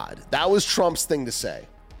Almighty God. That was Trump's thing to say.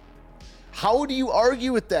 How do you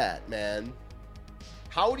argue with that, man?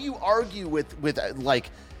 How do you argue with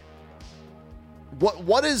like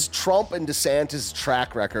what is Trump and DeSantis'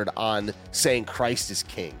 track record on saying Christ is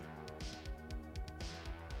king?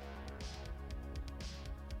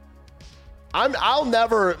 I'll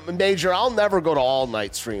never go to all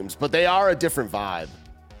night streams, but they are a different vibe.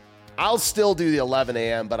 I'll still do the 11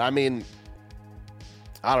 a.m., but I mean,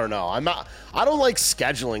 I don't know. I don't like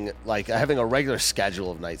scheduling, like having a regular schedule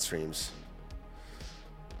of night streams.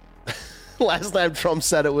 Last time Trump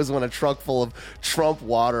said it was when a truck full of Trump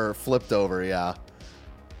water flipped over. Yeah.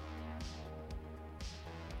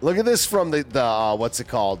 Look at this from the what's it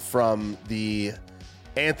called? From the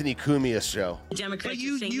Anthony Cumia show. But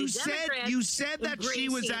you said that she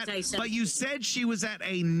was at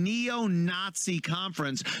a neo-Nazi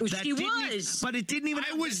conference. But it didn't even.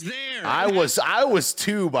 I was there. I was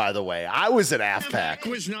too, by the way. I was at AFPAC. It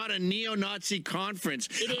was not a neo-Nazi conference.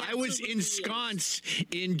 I was ensconced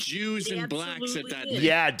in Jews and blacks at that.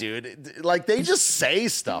 Yeah, dude. Like they just say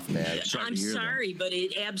stuff, man. I'm sorry, but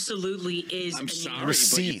it absolutely is. I'm sorry.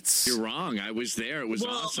 Receipts. You're wrong. I was there. It was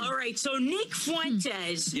awesome. All right. So Nick Fuentes.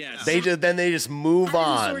 Yes. They just move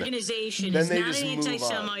on. This organization is not an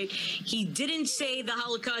anti-Semite. He didn't say the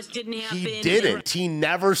Holocaust didn't happen. He didn't. He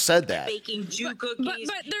never said that. Baking Jew cookies.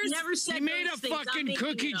 But there's never said he made a fucking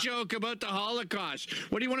cookie joke about the Holocaust.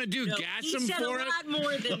 What do you want to do? Gas him for it? He said a lot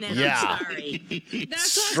more than that. Yeah. I'm sorry.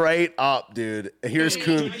 Straight up, dude. Here's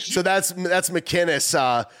Kuhn. So that's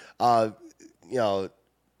McInnes. You know,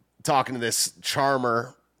 talking to this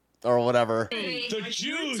charmer. Or whatever. The Jews,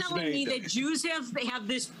 you're telling me that Jews have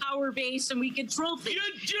this power base and we control things.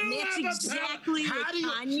 That's exactly what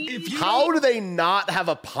Kanye. How do they not have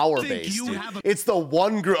a power base? It's the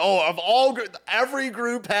one group. Oh, of all every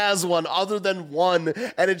group has one other than one,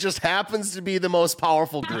 and it just happens to be the most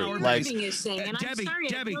powerful group. Like Debbie,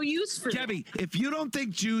 if you don't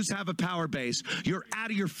think Jews have a power base, you're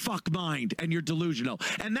out of your fuck mind and you're delusional.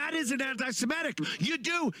 And that isn't anti-Semitic. You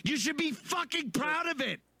do. You should be fucking proud of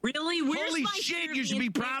it. Really? Holy shit, you should be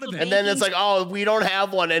proud of it. And then it's like, oh, we don't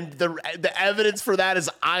have one. And the evidence for that is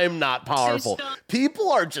I'm not powerful.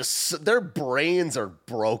 People are just, their brains are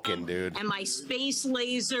broken, dude. And my space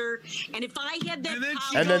laser. And if I had that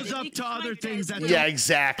power. And then up to other things. That yeah,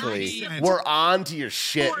 exactly. We're on to your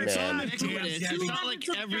shit, man.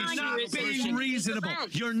 You're not being reasonable.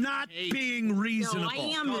 You're not being reasonable. No, I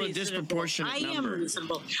am reasonable. Disproportionate I am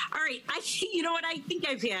reasonable. All right. You know what? I think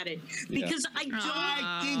I've had it. Because I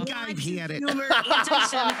don't. think I'd hear it.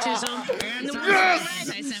 Anti-Semitism.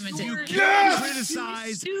 Anti-Semitism. You can't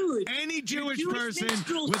criticize any Jewish person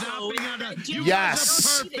without being under. You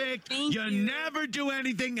guys are perfect. You never do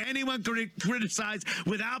anything anyone could criticize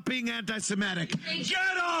without being anti-Semitic. Get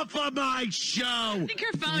off of my show.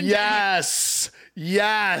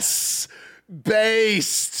 Yes.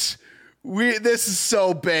 Based. This is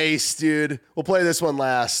so based, dude. We'll play this one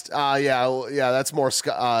last. Yeah, that's more.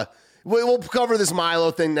 We'll cover this Milo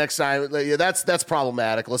thing next time. Yeah, that's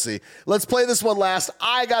problematic. Let's see. Let's play this one last.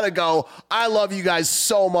 I gotta go. I love you guys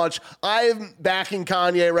so much. I'm backing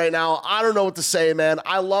Kanye right now. I don't know what to say, man.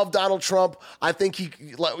 I love Donald Trump. I think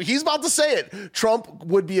he's about to say it. Trump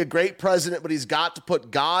would be a great president, but he's got to put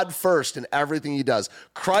God first in everything he does.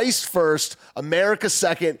 Christ first, America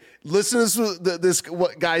second. Listen to this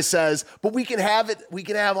what guy says, but we can have it. We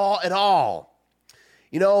can have it all.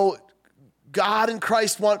 You know, God and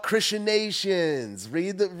Christ want Christian nations.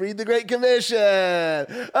 Read the Great Commission.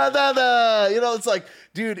 You know, it's like,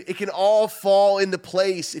 dude, it can all fall into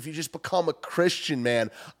place if you just become a Christian,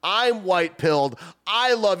 man. I'm white-pilled.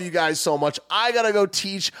 I love you guys so much. I got to go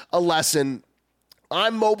teach a lesson.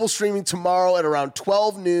 I'm mobile streaming tomorrow at around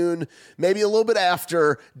 12 noon, maybe a little bit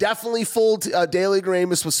after. Definitely full Daily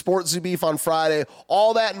Ignoramus with Sports Zubeef on Friday.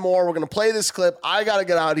 All that and more. We're going to play this clip. I got to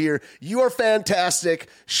get out of here. You are fantastic.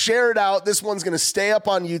 Share it out. This one's going to stay up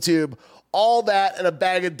on YouTube. All that and a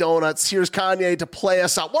bag of donuts. Here's Kanye to play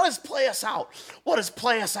us out. What does play us out? I'm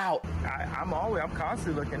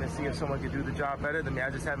constantly looking to see if someone could do the job better than me. I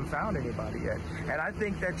just haven't found anybody yet. And I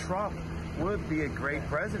think that Trump would be a great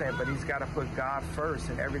president, but he's got to put God first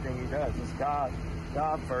in everything he does. It's God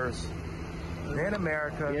first, then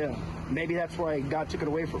America. Yeah, maybe that's why God took it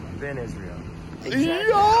away from him. Then Israel. Exactly.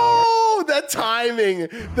 Yo, the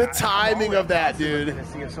timing of that, dude. To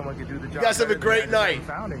see if someone could do the job. You guys have a great night. Haven't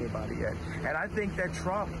found anybody yet, and I think that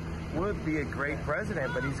Trump would be a great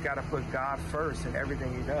president, but he's got to put God first in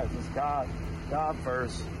everything he does. It's God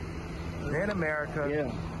first, then America. Yeah,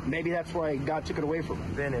 maybe that's why God took it away from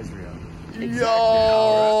him. Then Israel. Exactly.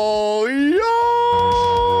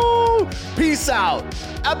 Yo! Peace out.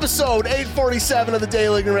 Episode 847 of the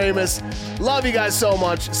Daily Ignoramus. Love you guys so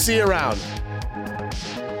much. See you around.